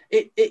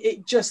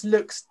 It just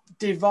looks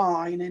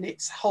divine in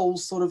its whole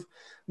sort of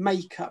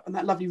makeup and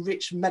that lovely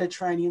rich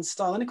Mediterranean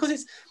style. And of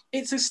course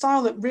it's a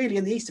style that really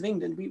in the east of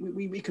England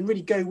we can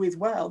really go with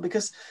well,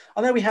 because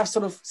I know we have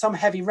sort of some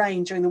heavy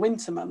rain during the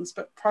winter months,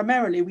 but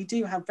primarily we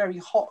do have very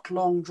hot,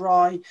 long,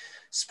 dry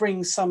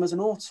springs, summers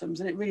and autumns,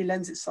 and it really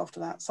lends itself to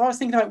that. So I was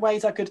thinking about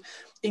ways I could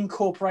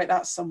incorporate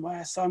that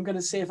somewhere. So I'm going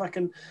to see if I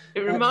can.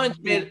 It reminds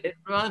me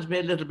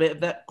a little bit of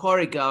that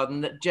quarry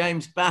garden that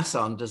James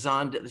Basson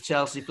designed at the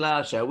Chelsea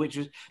Flower Show, which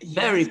was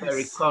very,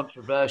 very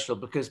controversial,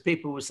 because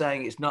people were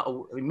saying it's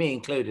not, me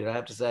included, I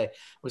have to say,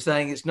 were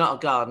saying it's not a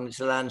garden,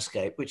 it's a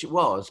landscape, which it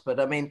was. But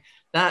I mean,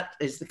 that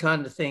is the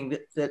kind of thing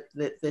that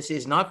this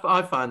is. And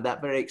I find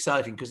that very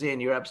exciting, because Ian,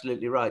 you're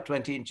absolutely right.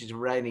 20 inches of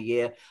rain a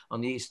year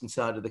on the eastern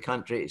side of the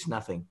country, it's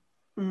nothing.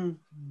 So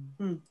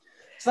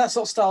that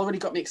sort of style really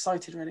got me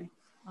excited, really.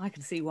 I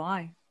can see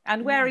why.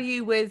 And where are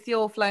you with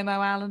your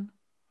Flomo, Alan?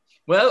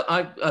 Well,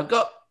 I've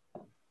got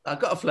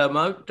a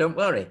Flomo, don't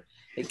worry.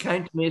 It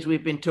came to me as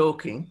we've been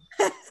talking,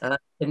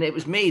 and it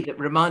was me that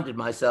reminded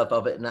myself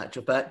of it, in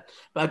actual fact.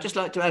 But I'd just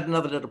like to add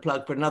another little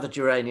plug for another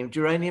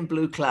Geranium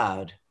Blue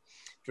Cloud.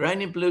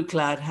 Geranium Blue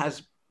Cloud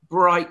has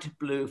bright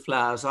blue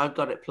flowers. I've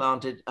got it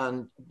planted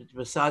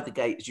beside the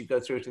gate as you go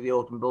through to the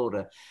autumn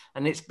border.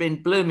 And it's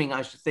been blooming,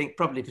 I should think,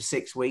 probably for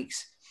 6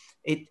 weeks.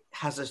 It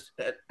has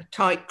a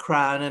tight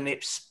crown and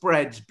it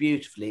spreads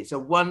beautifully. It's a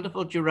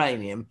wonderful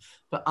geranium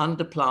for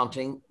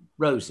underplanting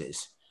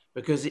roses,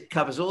 because it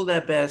covers all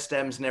their bare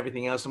stems and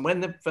everything else. And when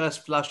the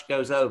first flush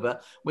goes over,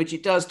 which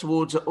it does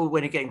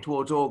when you're getting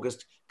towards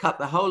August, cut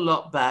the whole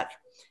lot back,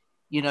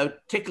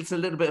 tickle a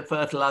little bit of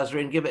fertilizer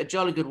in, give it a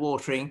jolly good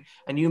watering,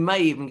 and you may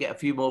even get a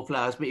few more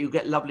flowers, but you'll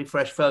get lovely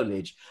fresh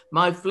foliage.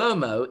 My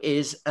Flomo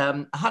is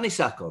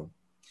honeysuckle,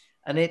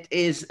 and it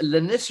is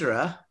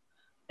Lonicera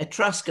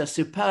Etrusca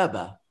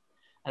superba.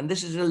 And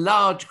this is a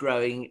large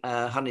growing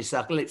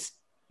honeysuckle. It's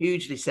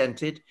hugely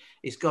scented.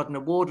 It's got an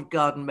award of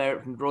garden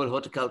merit from the Royal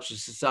Horticultural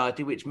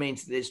Society, which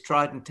means that it's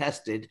tried and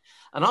tested.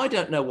 And I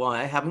don't know why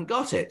I haven't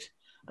got it.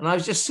 And I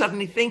was just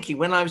suddenly thinking,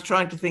 when I was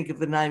trying to think of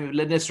the name of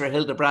Lonicera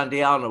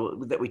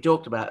hildebrandiana that we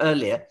talked about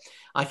earlier,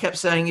 I kept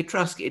saying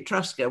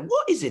Etrusca.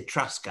 What is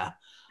Etrusca?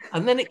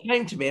 And then it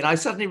came to me and I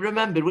suddenly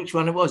remembered which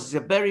one it was. It's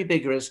a very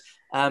vigorous,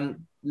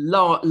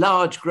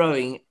 large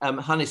growing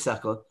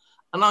honeysuckle.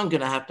 And I'm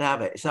going to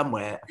have it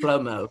somewhere,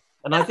 Flomo.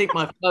 And I think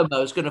my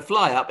Flomo is going to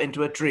fly up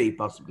into a tree,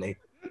 possibly.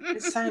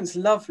 It sounds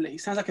lovely.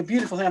 Sounds like a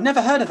beautiful thing. I've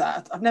never heard of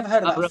that. I've never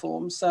heard of that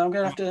form. So I'm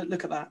going to have to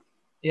look at that.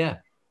 Yeah.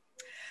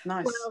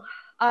 Nice. Well,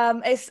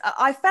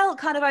 I felt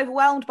kind of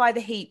overwhelmed by the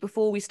heat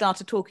before we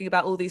started talking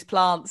about all these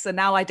plants, and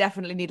now I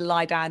definitely need to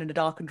lie down in a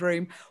darkened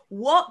room.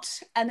 What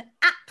an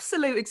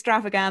absolute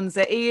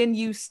extravaganza. Ian,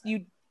 you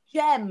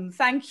gem.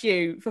 Thank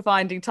you for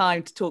finding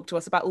time to talk to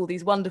us about all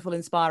these wonderful,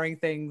 inspiring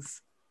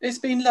things. It's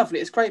been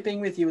lovely. It's great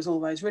being with you as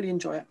always. Really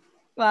enjoy it.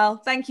 Well,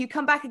 thank you.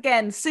 Come back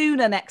again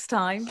sooner next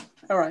time.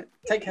 All right.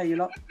 Take care, you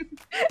lot.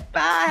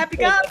 Bye. Happy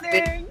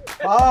gardening.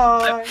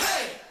 Bye.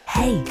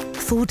 Hey,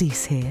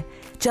 Thordis here.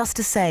 Just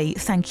to say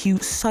thank you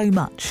so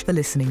much for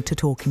listening to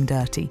Talking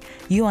Dirty.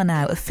 You are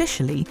now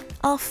officially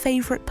our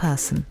favourite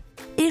person.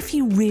 If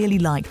you really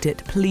liked it,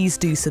 please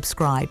do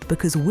subscribe,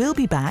 because we'll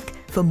be back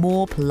for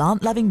more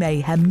plant-loving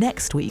mayhem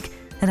next week.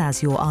 And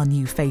as you're our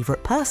new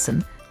favourite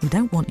person, we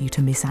don't want you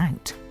to miss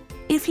out.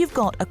 If you've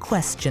got a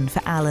question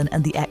for Alan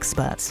and the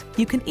experts,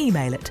 you can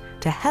email it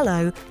to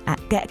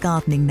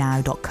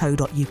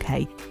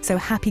hello@getgardeningnow.co.uk. So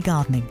happy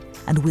gardening,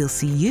 and we'll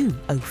see you,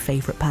 oh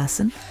favourite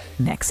person,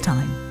 next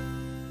time.